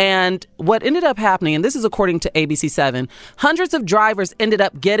 And what ended up happening, and this is according to ABC7, hundreds of drivers ended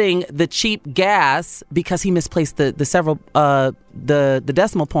up getting the cheap gas because he misplaced the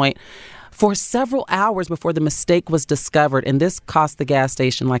decimal point for several hours before the mistake was discovered. And this cost the gas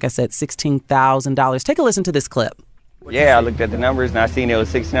station, like I said, $16,000. Take a listen to this clip. Yeah, I looked at the numbers and I seen it was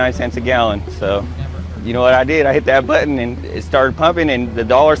 69 cents a gallon. So, you know what I did? I hit that button and it started pumping and the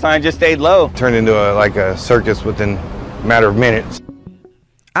dollar sign just stayed low. Turned into a circus within a matter of minutes.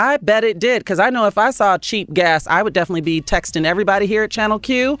 I bet it did, because I know if I saw cheap gas, I would definitely be texting everybody here at Channel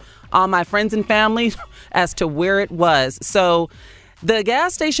Q, all my friends and family, as to where it was. So the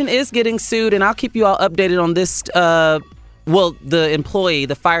gas station is getting sued, and I'll keep you all updated on this. The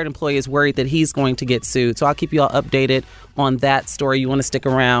fired employee is worried that he's going to get sued. So I'll keep you all updated on that story. You want to stick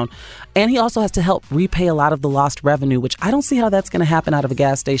around. And he also has to help repay a lot of the lost revenue, which I don't see how that's going to happen out of a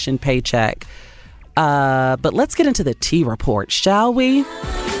gas station paycheck. But let's get into the T report, shall we?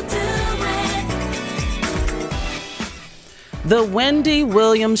 The Wendy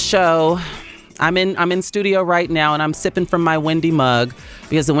Williams Show I'm in studio right now, and I'm sipping from my Wendy mug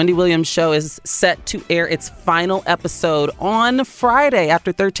because the Wendy Williams Show is set to air its final episode on Friday.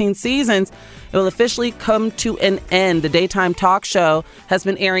 After 13 seasons, it will officially come to an end. The daytime talk show has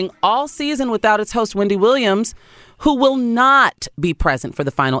been airing all season without its host, Wendy Williams, who will not be present for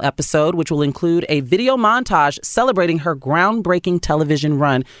the final episode, which will include a video montage celebrating her groundbreaking television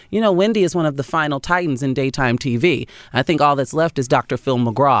run. You know, Wendy is one of the final titans in daytime TV. I think all that's left is Dr. Phil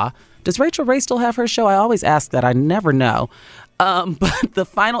McGraw. Does Rachel Ray still have her show? I always ask that. I never know. But the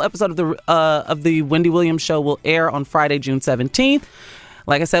final episode of the Wendy Williams Show will air on Friday, June 17th.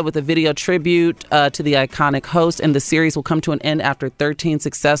 Like I said, with a video tribute to the iconic host, and the series will come to an end after 13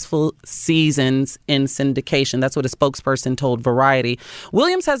 successful seasons in syndication. That's what a spokesperson told Variety.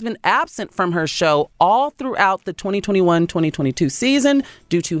 Williams has been absent from her show all throughout the 2021-2022 season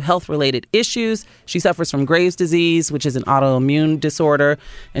due to health-related issues. She suffers from Graves' disease, which is an autoimmune disorder,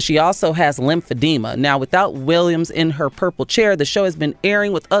 and she also has lymphedema. Now, without Williams in her purple chair, the show has been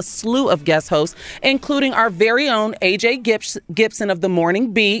airing with a slew of guest hosts, including our very own AJ Gibson of the Morning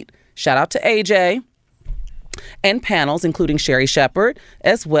Beat. Shout out to AJ. And panels, including Sherri Shepherd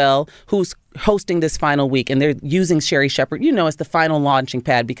as well, who's hosting this final week. And they're using Sherri Shepherd, as the final launching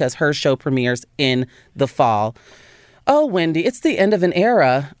pad because her show premieres in the fall. Oh, Wendy, it's the end of an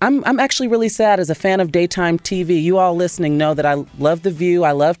era. I'm actually really sad as a fan of daytime TV. You all listening know that I love The View,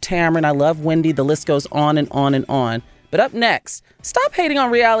 I love Tamron, I love Wendy. The list goes on and on and on. But up next, stop hating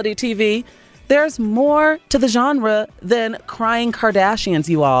on reality TV. There's more to the genre than crying Kardashians,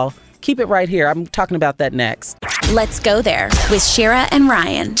 you all. Keep it right here. I'm talking about that next. Let's go there with Shira and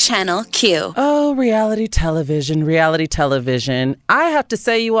Ryan, Channel Q. Oh, reality television. I have to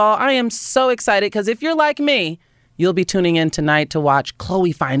say, you all, I am so excited because if you're like me, you'll be tuning in tonight to watch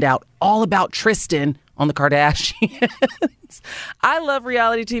Khloe find out all about Tristan on the Kardashians. I love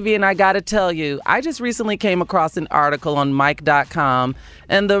reality TV, and I got to tell you, I just recently came across an article on Mic.com,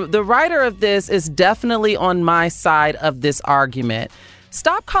 and the writer of this is definitely on my side of this argument.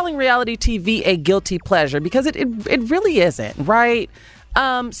 Stop calling reality TV a guilty pleasure because it really isn't, right?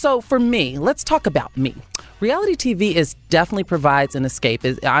 So for me, let's talk about me. Reality TV definitely provides an escape.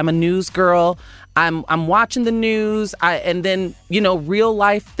 I'm a news girl. I'm watching the news. And then, real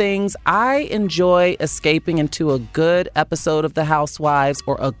life things. I enjoy escaping into a good episode of The Housewives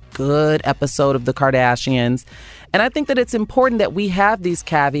or a good episode of The Kardashians. And I think that it's important that we have these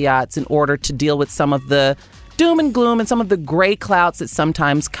caveats in order to deal with some of the doom and gloom and some of the gray clouds that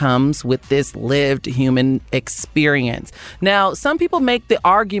sometimes comes with this lived human experience. Now, some people make the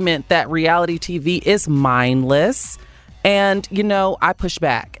argument that reality TV is mindless. And, I push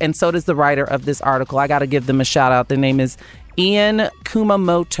back. And so does the writer of this article. I got to give them a shout out. Their name is Ian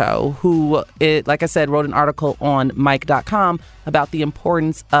Kumamoto, who, like I said, wrote an article on Mic.com about the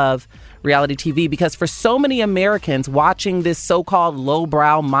importance of reality TV. Because for so many Americans, watching this so-called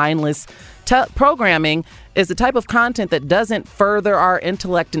lowbrow, mindless programming is the type of content that doesn't further our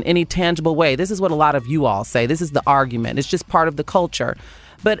intellect in any tangible way. This is what a lot of you all say. This is the argument. It's just part of the culture.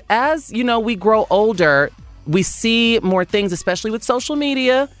 But as, we grow older, we see more things, especially with social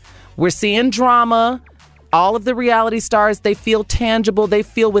media. We're seeing drama. All of the reality stars, they feel tangible. They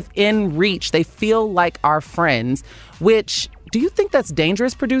feel within reach. They feel like our friends, which, do you think that's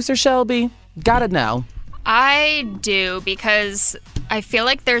dangerous, producer Shelby? Gotta know. I do, because I feel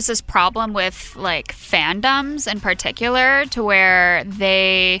like there's this problem with fandoms in particular to where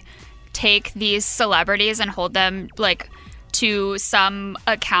they take these celebrities and hold them to some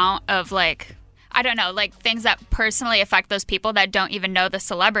account of I don't know, things that personally affect those people that don't even know the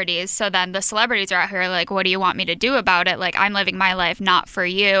celebrities. So then the celebrities are out here what do you want me to do about it? I'm living my life, not for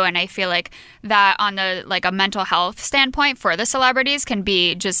you. And I feel like that on the a mental health standpoint for the celebrities can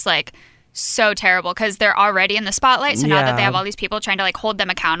be just so terrible because they're already in the spotlight. So now that they have all these people trying to hold them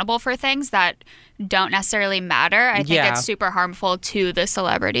accountable for things that don't necessarily matter, I think it's super harmful to the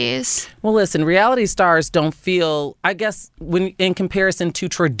celebrities. Well, listen, reality stars don't feel, I guess, when in comparison to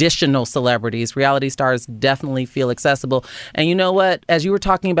traditional celebrities, reality stars definitely feel accessible. And you know what? As you were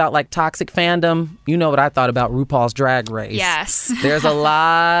talking about toxic fandom, you know what I thought about RuPaul's Drag Race. Yes. There's a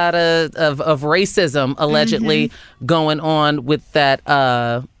lot of racism allegedly going on with that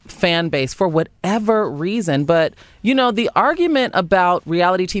fan base for whatever reason. But, the argument about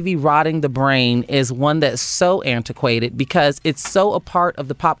reality TV rotting the brain is one that's so antiquated because it's so a part of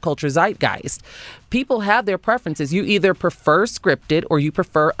the pop culture zeitgeist. People have their preferences. You either prefer scripted or you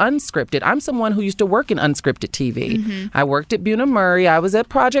prefer unscripted. I'm someone who used to work in unscripted TV. I worked at Bunim Murray. I was at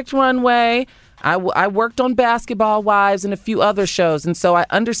Project Runway. I worked on Basketball Wives and a few other shows, and so I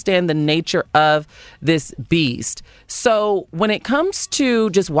understand the nature of this beast. So when it comes to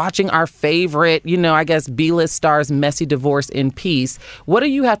just watching our favorite, I guess B-list stars' messy divorce in peace, what do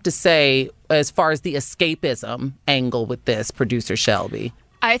you have to say as far as the escapism angle with this, producer Shelby?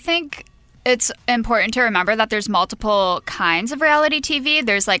 I think it's important to remember that there's multiple kinds of reality TV.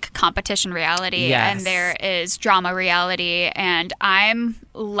 There's like competition reality, and there is drama reality. And I'm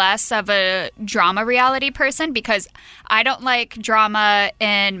less of a drama reality person because I don't like drama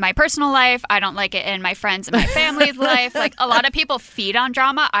in my personal life. I don't like it in my friends and my family's life. Like, a lot of people feed on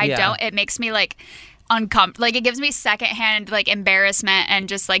drama. I don't. It makes me like uncomfortable. Like, it gives me secondhand like embarrassment and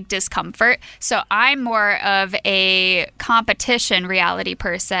just like discomfort. So I'm more of a competition reality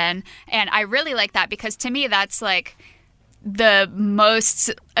person, and I really like that because to me that's like the most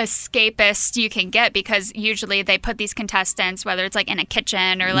escapist you can get, because usually they put these contestants, whether it's like in a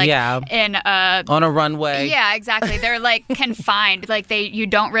kitchen or like in on a runway. Yeah, exactly. They're like confined. Like you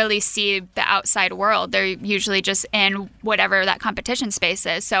don't really see the outside world. They're usually just in whatever that competition space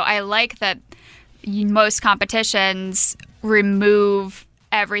is. So I like that most competitions remove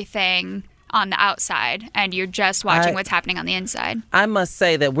everything on the outside and you're just watching what's happening on the inside. I must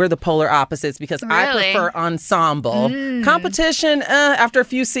say that we're the polar opposites because I prefer ensemble. Competition, after a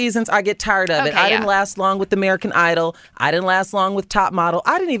few seasons, I get tired of it. I didn't last long with American Idol. I didn't last long with Top Model.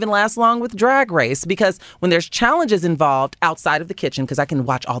 I didn't even last long with Drag Race because when there's challenges involved outside of the kitchen, because I can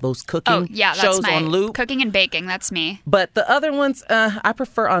watch all those cooking shows on loop. Cooking and baking, that's me. But the other ones, I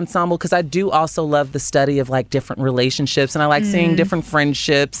prefer ensemble because I do also love the study of like different relationships, and I like seeing different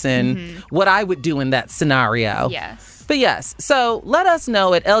friendships and what I would do in that scenario. Yes. But yes, so let us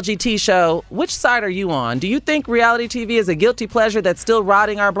know at LGT Show, which side are you on? Do you think reality TV is a guilty pleasure that's still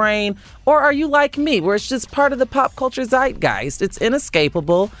rotting our brain? Or are you like me, where it's just part of the pop culture zeitgeist? It's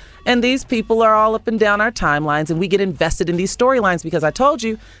inescapable, and these people are all up and down our timelines, and we get invested in these storylines because I told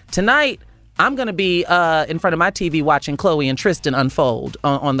you, tonight, I'm going to be in front of my TV watching Khloe and Tristan unfold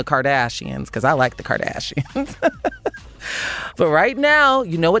on the Kardashians because I like the Kardashians. But right now,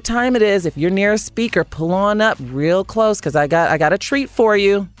 you know what time it is. If you're near a speaker, pull on up real close because I got a treat for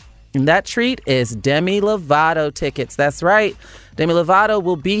you. And that treat is Demi Lovato tickets. That's right. Demi Lovato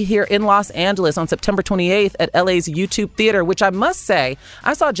will be here in Los Angeles on September 28th at LA's YouTube Theater, which I must say,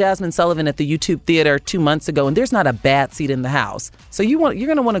 I saw Jasmine Sullivan at the YouTube Theater 2 months ago, and there's not a bad seat in the house. So you're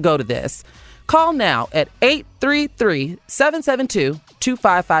going to want to go to this. Call now at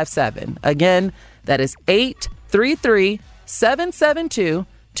 833-772-2557. Again, that is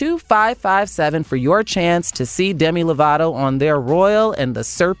 833-772-2557 for your chance to see Demi Lovato on their Royal and the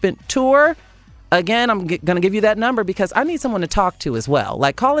Serpent tour. Again, I'm going to give you that number because I need someone to talk to as well.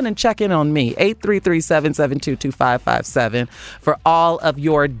 Like, call in and check in on me, 833-772-2557 for all of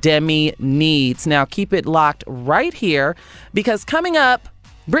your Demi needs. Now, keep it locked right here because coming up,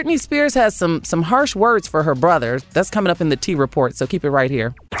 Britney Spears has some harsh words for her brother. That's coming up in the T Report, so keep it right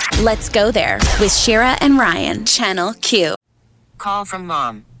here. Let's go there with Shira and Ryan, Channel Q. Call from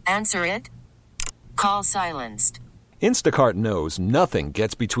mom. Answer it. Call silenced. Instacart knows nothing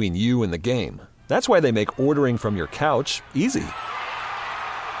gets between you and the game. That's why they make ordering from your couch easy.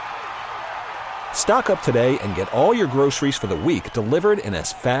 Stock up today and get all your groceries for the week delivered in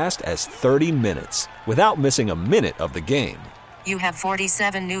as fast as 30 minutes without missing a minute of the game. You have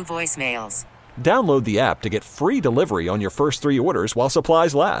 47 new voicemails. Download the app to get free delivery on your first 3 orders while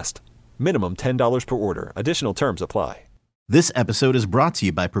supplies last. Minimum $10 per order. Additional terms apply. This episode is brought to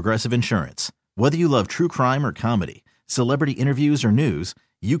you by Progressive Insurance. Whether you love true crime or comedy, celebrity interviews or news,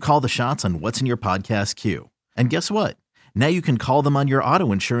 you call the shots on what's in your podcast queue. And guess what? Now you can call them on your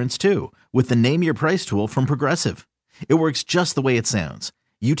auto insurance too with the Name Your Price tool from Progressive. It works just the way it sounds.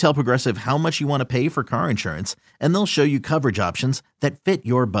 You tell Progressive how much you want to pay for car insurance, and they'll show you coverage options that fit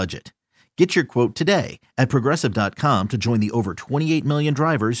your budget. Get your quote today at Progressive.com to join the over 28 million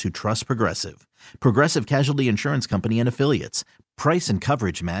drivers who trust Progressive. Progressive Casualty Insurance Company and Affiliates. Price and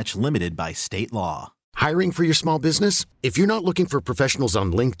coverage match limited by state law. Hiring for your small business? If you're not looking for professionals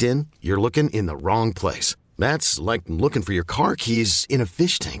on LinkedIn, you're looking in the wrong place. That's like looking for your car keys in a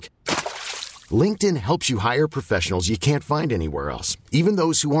fish tank. LinkedIn helps you hire professionals you can't find anywhere else, even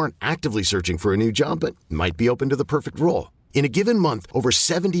those who aren't actively searching for a new job but might be open to the perfect role. In a given month, over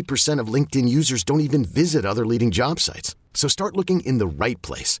 70% of LinkedIn users don't even visit other leading job sites. So start looking in the right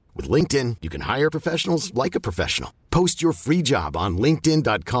place. With LinkedIn, you can hire professionals like a professional. Post your free job on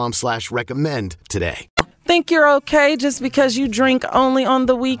linkedin.com/recommend today. Think you're okay just because you drink only on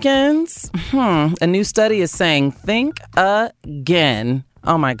the weekends? A new study is saying think again.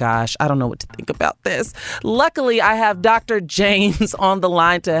 Oh my gosh, I don't know what to think about this. Luckily, I have Dr. James on the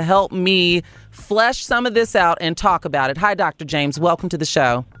line to help me flesh some of this out and talk about it. Hi, Dr. James. Welcome to the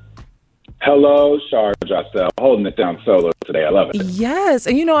show. Hello, Shar Jossel. Holding it down solo today. I love it. Yes.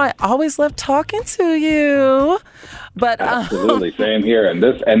 And I always love talking to you. But absolutely, same here. And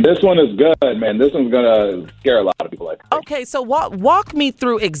this one is good, man. This one's gonna scare a lot of people. Okay, so walk me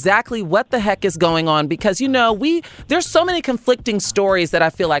through exactly what the heck is going on, because there's so many conflicting stories that I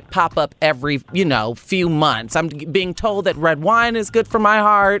feel like pop up every few months. I'm being told that red wine is good for my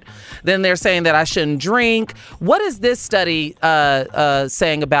heart. Then they're saying that I shouldn't drink. What is this study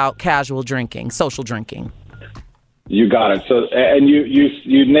saying about casual drinking, social drinking? You got it. So, and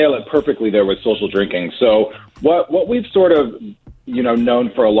you nail it perfectly there with social drinking. So what we've sort of,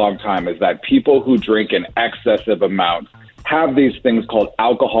 known for a long time is that people who drink in excessive amounts have these things called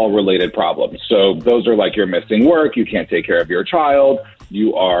alcohol-related problems. So those are like you're missing work, you can't take care of your child,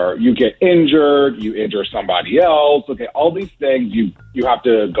 you get injured, you injure somebody else. Okay, all these things, you have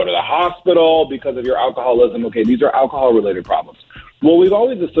to go to the hospital because of your alcoholism. Okay, these are alcohol-related problems. Well, we've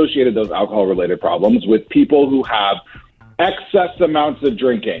always associated those alcohol-related problems with people who have excess amounts of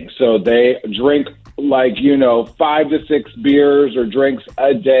drinking. So they drink 5 to 6 beers or drinks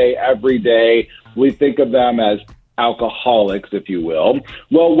a day, every day. We think of them as alcoholics, if you will.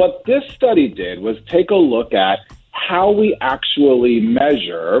 Well, what this study did was take a look at how we actually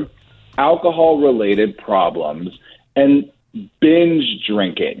measure alcohol-related problems and binge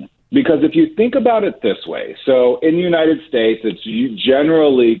drinking. Because if you think about it this way, so in the United States, it's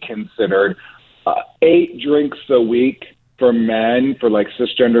generally considered 8 drinks a week for men, for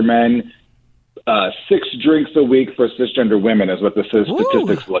cisgender men, 6 drinks a week for cisgender women is what the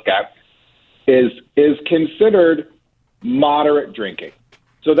statistics look at, is considered moderate drinking.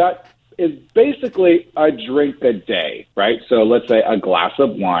 So that is basically a drink a day, right? So let's say a glass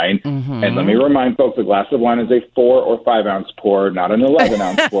of wine. Mm-hmm. And let me remind folks, a glass of wine is a 4 or 5 ounce pour, not an 11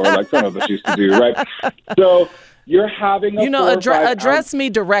 ounce pour like some of us used to do, right? So you're having a address me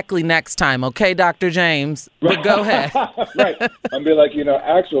directly next time, okay, Dr. James? But go ahead. Right. I'll be like,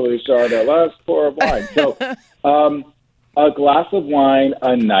 actually, Char, that last pour of wine. So a glass of wine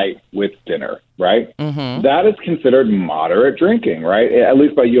a night with dinner, right? Mm-hmm. That is considered moderate drinking, right? At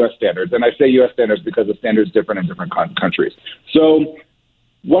least by U.S. standards. And I say U.S. standards because the standards different in different countries. So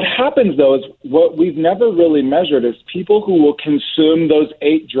what happens, though, is what we've never really measured is people who will consume those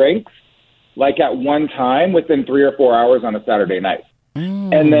 8 drinks at one time within 3 or 4 hours on a Saturday night.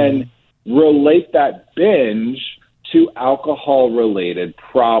 And then relate that binge to alcohol-related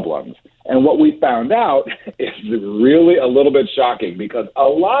problems. And what we found out is really a little bit shocking because a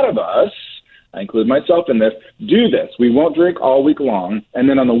lot of us, I include myself in this, do this. We won't drink all week long, and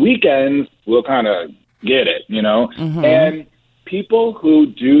then on the weekends, we'll kind of get it, Mm-hmm. And people who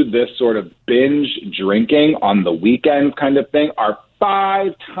do this sort of binge drinking on the weekends kind of thing are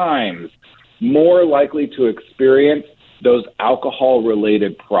 5 times more likely to experience those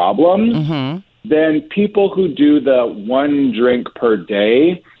alcohol-related problems than people who do the 1 drink per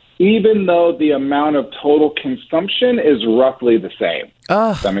day, even though the amount of total consumption is roughly the same.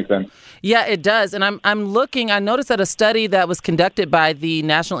 Does that make sense? Yeah, it does. And I'm looking, I noticed that a study that was conducted by the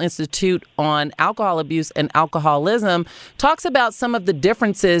National Institute on Alcohol Abuse and Alcoholism talks about some of the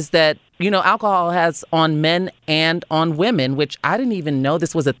differences that, alcohol has on men and on women, which I didn't even know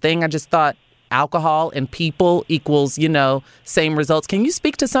this was a thing. I just thought alcohol and people equals, same results. Can you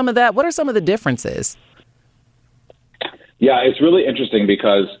speak to some of that? What are some of the differences? Yeah, it's really interesting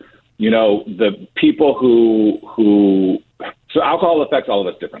because, the people so alcohol affects all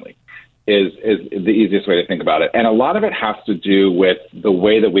of us differently is the easiest way to think about it. And a lot of it has to do with the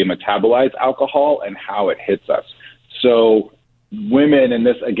way that we metabolize alcohol and how it hits us. So women, and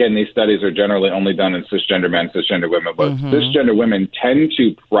these studies are generally only done in cisgender men, cisgender women, but cisgender women tend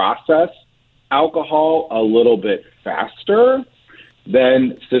to process alcohol a little bit faster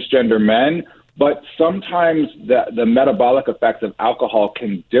than cisgender men. But sometimes the metabolic effects of alcohol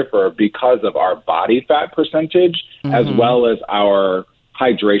can differ because of our body fat percentage as well as our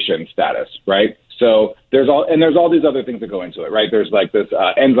hydration status, right? So there's all these other things that go into it, right? There's this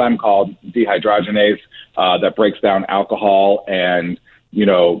enzyme called dehydrogenase that breaks down alcohol, and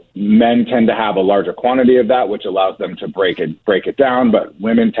men tend to have a larger quantity of that, which allows them to break it down. But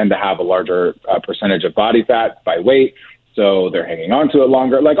women tend to have a larger percentage of body fat by weight. So they're hanging on to it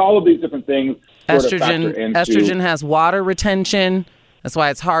longer. All of these different things. Estrogen has water retention. That's why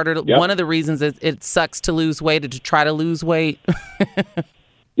it's harder. Yep. One of the reasons it sucks to lose weight or to try to lose weight.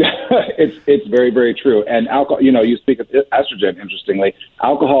 It's very, very true. And alcohol, you speak of estrogen, interestingly,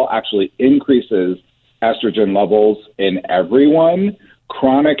 alcohol actually increases estrogen levels in everyone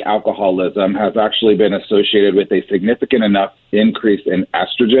chronic alcoholism has actually been associated with a significant enough increase in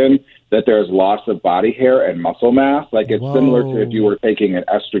estrogen that there's loss of body hair and muscle mass. Like it's similar to if you were taking an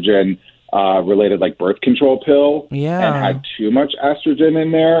estrogen related like birth control pill and had too much estrogen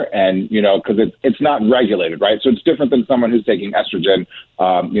in there, and because it's not regulated, right? So it's different than someone who's taking estrogen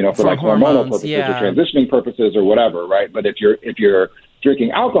for like hormonal purposes or transitioning purposes or whatever, right? But if you're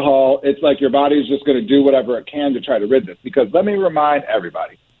drinking alcohol, it's like your body's just going to do whatever it can to try to rid this. Because let me remind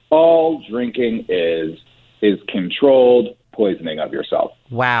everybody, all drinking is controlled poisoning of yourself.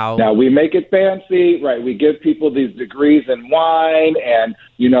 Wow. Now, we make it fancy, right? We give people these degrees in wine, and,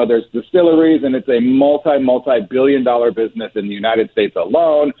 there's distilleries, and it's a multi-billion-dollar business in the United States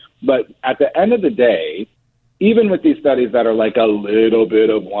alone. But at the end of the day, even with these studies that are like a little bit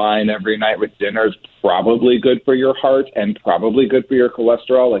of wine every night with dinner is probably good for your heart and probably good for your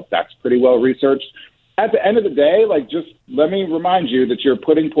cholesterol, like that's pretty well researched. At the end of the day, like just let me remind you that you're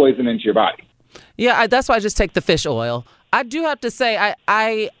putting poison into your body. Yeah, that's why I just take the fish oil. I do have to say,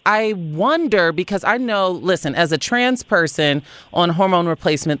 I wonder, because I know, listen, as a trans person on hormone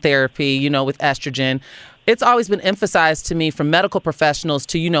replacement therapy, with estrogen, it's always been emphasized to me from medical professionals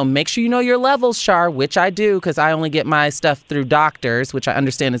to, make sure you know your levels, Shar, which I do because I only get my stuff through doctors, which I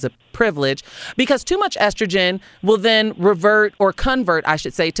understand is a privilege, because too much estrogen will then convert, I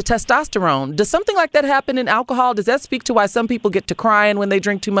should say, to testosterone. Does something like that happen in alcohol? Does that speak to why some people get to crying when they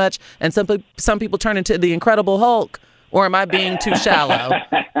drink too much and some people turn into the Incredible Hulk? Or am I being too shallow?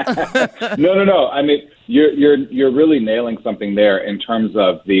 No. I mean, you're really nailing something there in terms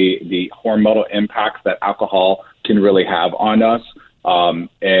of the hormonal impacts that alcohol can really have on us,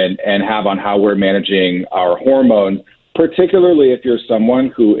 and have on how we're managing our hormones, particularly if you're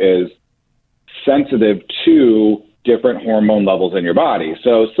someone who is sensitive to different hormone levels in your body.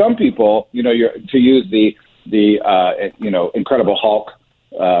 So some people, to use the Incredible Hulk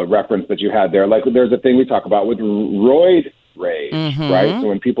reference that you had there, like there's a thing we talk about with roid rage, right? So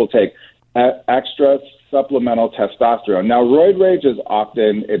when people take extra supplemental testosterone. Now, roid rage is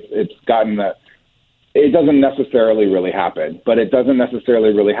often, it's gotten that it doesn't necessarily really happen, but it doesn't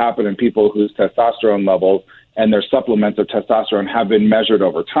necessarily really happen in people whose testosterone levels and their supplements of testosterone have been measured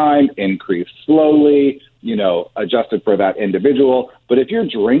over time, increased slowly, adjusted for that individual. But if you're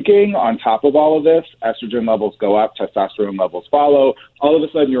drinking on top of all of this, estrogen levels go up, testosterone levels follow. All of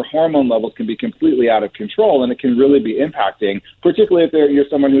a sudden, your hormone levels can be completely out of control, and it can really be impacting, particularly if you're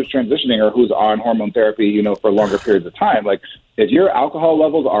someone who's transitioning or who's on hormone therapy, for longer periods of time. Like, if your alcohol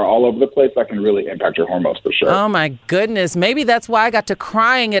levels are all over the place, that can really impact your hormones for sure. Oh, my goodness. Maybe that's why I got to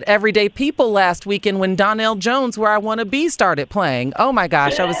crying at Everyday People last weekend when Donnell Jones, Where I Want to Be, started playing. Oh, my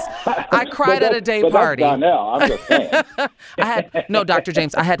gosh. I cried at a day party. That's Donnell. I'm just saying. No, Dr.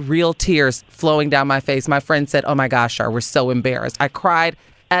 James, I had real tears flowing down my face. My friend said, oh, my gosh, Shar, we're so embarrassed. I cried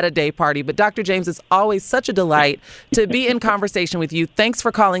at a day party. But Dr. James, it's always such a delight to be in conversation with you. Thanks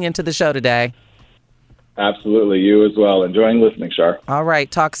for calling into the show today. Absolutely. You as well. Enjoying listening, Shar. All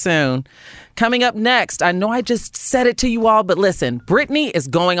right. Talk soon. Coming up next, I know I just said it to you all, but listen, Britney is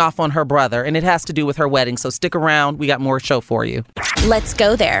going off on her brother, and it has to do with her wedding. So stick around. We got more show for you. Let's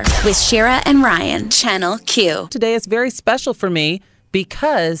go there with Shira and Ryan, Channel Q. Today is very special for me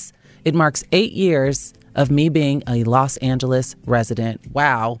because it marks 8 years of me being a Los Angeles resident.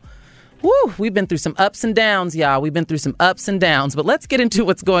 Wow. Woo, we've been through some ups and downs, y'all. We've been through some ups and downs, but let's get into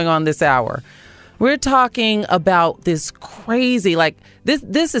what's going on this hour. We're talking about this crazy,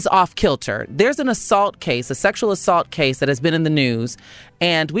 this is off kilter. There's an assault case, a sexual assault case that has been in the news,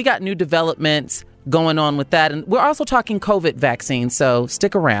 and we got new developments going on with that. And we're also talking COVID vaccines, so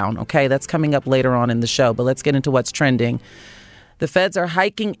stick around, okay? That's coming up later on in the show, but let's get into what's trending. The feds are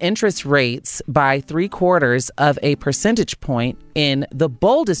hiking interest rates by 0.75 of a percentage point in the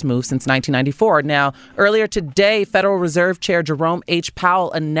boldest move since 1994. Now, earlier today, Federal Reserve Chair Jerome H.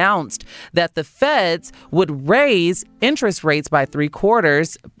 Powell announced that the feds would raise interest rates by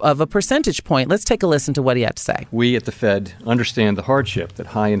 0.75 of a percentage point. Let's take a listen to what he had to say. We at the Fed understand the hardship that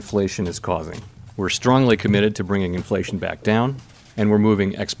high inflation is causing. We're strongly committed to bringing inflation back down, and we're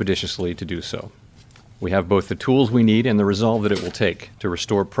moving expeditiously to do so. We have both the tools we need and the resolve that it will take to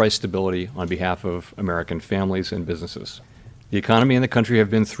restore price stability on behalf of American families and businesses. The economy and the country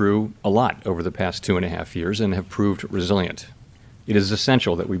have been through a lot over the past 2.5 years and have proved resilient. It is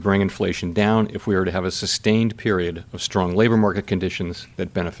essential that we bring inflation down if we are to have a sustained period of strong labor market conditions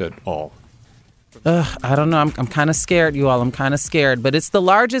that benefit all. I don't know. I'm kind of scared, you all. I'm kind of scared. But it's the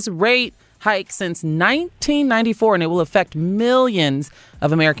largest rate hike since 1994, and it will affect millions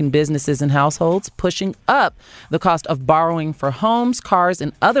of American businesses and households, pushing up the cost of borrowing for homes, cars,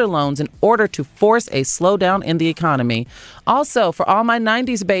 and other loans in order to force a slowdown in the economy. Also, for all my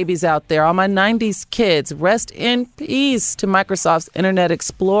 90s babies out there, all my 90s kids, rest in peace to Microsoft's Internet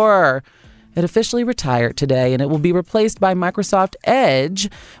Explorer. It officially retired today, and it will be replaced by Microsoft Edge,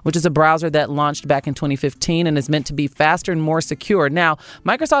 which is a browser that launched back in 2015 and is meant to be faster and more secure. Now,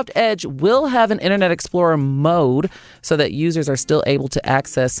 Microsoft Edge will have an Internet Explorer mode so that users are still able to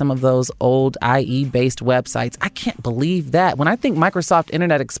access some of those old IE-based websites. I can't believe that. When I think Microsoft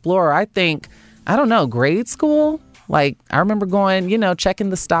Internet Explorer, I think, I don't know, grade school? Like, I remember going,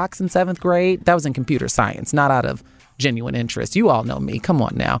 checking the stocks in 7th grade. That was in computer science, not out of genuine interest. You all know me. Come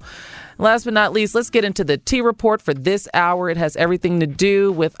on now. Last but not least, let's get into the Tea Report for this hour. It has everything to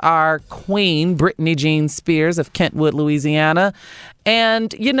do with our queen, Britney Jean Spears of Kentwood, Louisiana.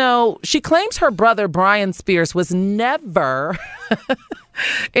 And, she claims her brother, Brian Spears, was never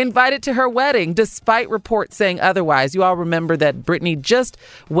invited to her wedding, despite reports saying otherwise. You all remember that Britney just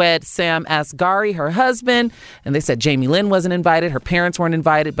wed Sam Asghari, her husband, and they said Jamie Lynn wasn't invited. Her parents weren't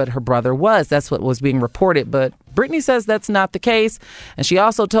invited, but her brother was. That's what was being reported. But Britney says that's not the case. And she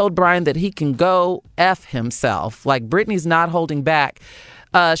also told Brian that he can go F himself. Like, Britney's not holding back.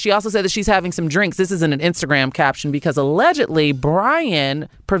 She also said that she's having some drinks. This is in an Instagram caption because allegedly Brian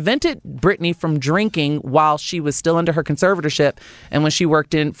prevented Britney from drinking while she was still under her conservatorship. And when she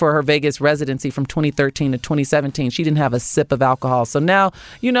worked in for her Vegas residency from 2013 to 2017, she didn't have a sip of alcohol. So now,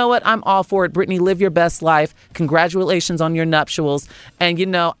 you know what? I'm all for it. Britney, live your best life. Congratulations on your nuptials. And,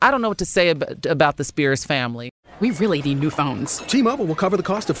 I don't know what to say about the Spears family. We really need new phones. T-Mobile will cover the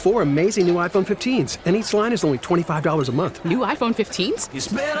cost of 4 amazing new iPhone 15s, and each line is only $25 a month. New iPhone 15s? It's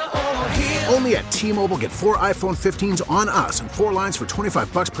better over here. Only at T-Mobile, get 4 iPhone 15s on us and 4 lines for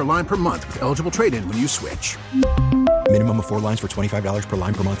 $25 per line per month with eligible trade-in when you switch. Minimum of 4 lines for $25 per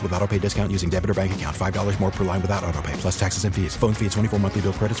line per month with autopay discount using debit or bank account. $5 more per line without autopay, plus taxes and fees. Phone fee at 24 monthly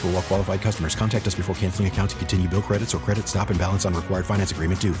bill credits for well-qualified customers. Contact us before canceling account to continue bill credits or credit stop and balance on required finance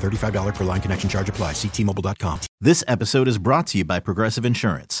agreement due. $35 per line connection charge applies. See T-Mobile.com. This episode is brought to you by Progressive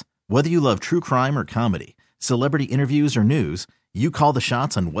Insurance. Whether you love true crime or comedy, celebrity interviews or news, you call the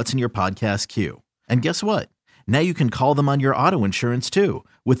shots on what's in your podcast queue. And guess what? Now you can call them on your auto insurance too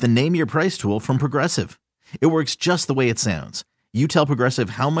with the Name Your Price tool from Progressive. It works just the way it sounds. You tell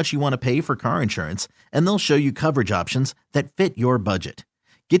Progressive how much you want to pay for car insurance, and they'll show you coverage options that fit your budget.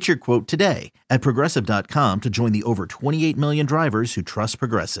 Get your quote today at Progressive.com to join the over 28 million drivers who trust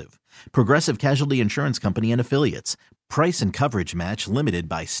Progressive. Progressive Casualty Insurance Company and Affiliates. Price and coverage match limited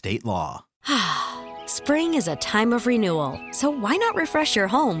by state law. Spring is a time of renewal, so why not refresh your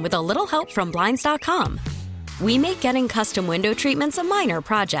home with a little help from Blinds.com? We make getting custom window treatments a minor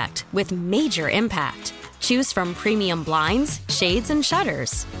project with major impact. Choose from premium blinds, shades, and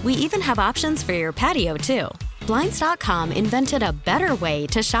shutters. We even have options for your patio, too. Blinds.com invented a better way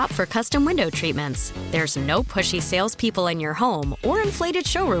to shop for custom window treatments. There's no pushy salespeople in your home or inflated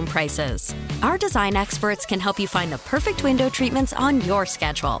showroom prices. Our design experts can help you find the perfect window treatments on your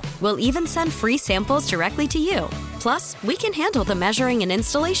schedule. We'll even send free samples directly to you. Plus, we can handle the measuring and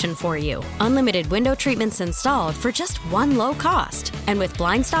installation for you. Unlimited window treatments installed for just one low cost. And with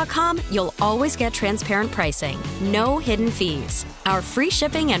Blinds.com, you'll always get transparent pricing. No hidden fees. Our free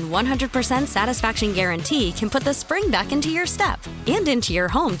shipping and 100% satisfaction guarantee can put the spring back into your step and into your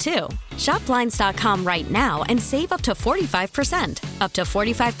home, too. Shop Blinds.com right now and save up to 45%. Up to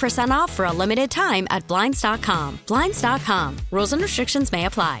 45% off for a limited time at Blinds.com. Blinds.com. Rules and restrictions may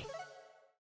apply.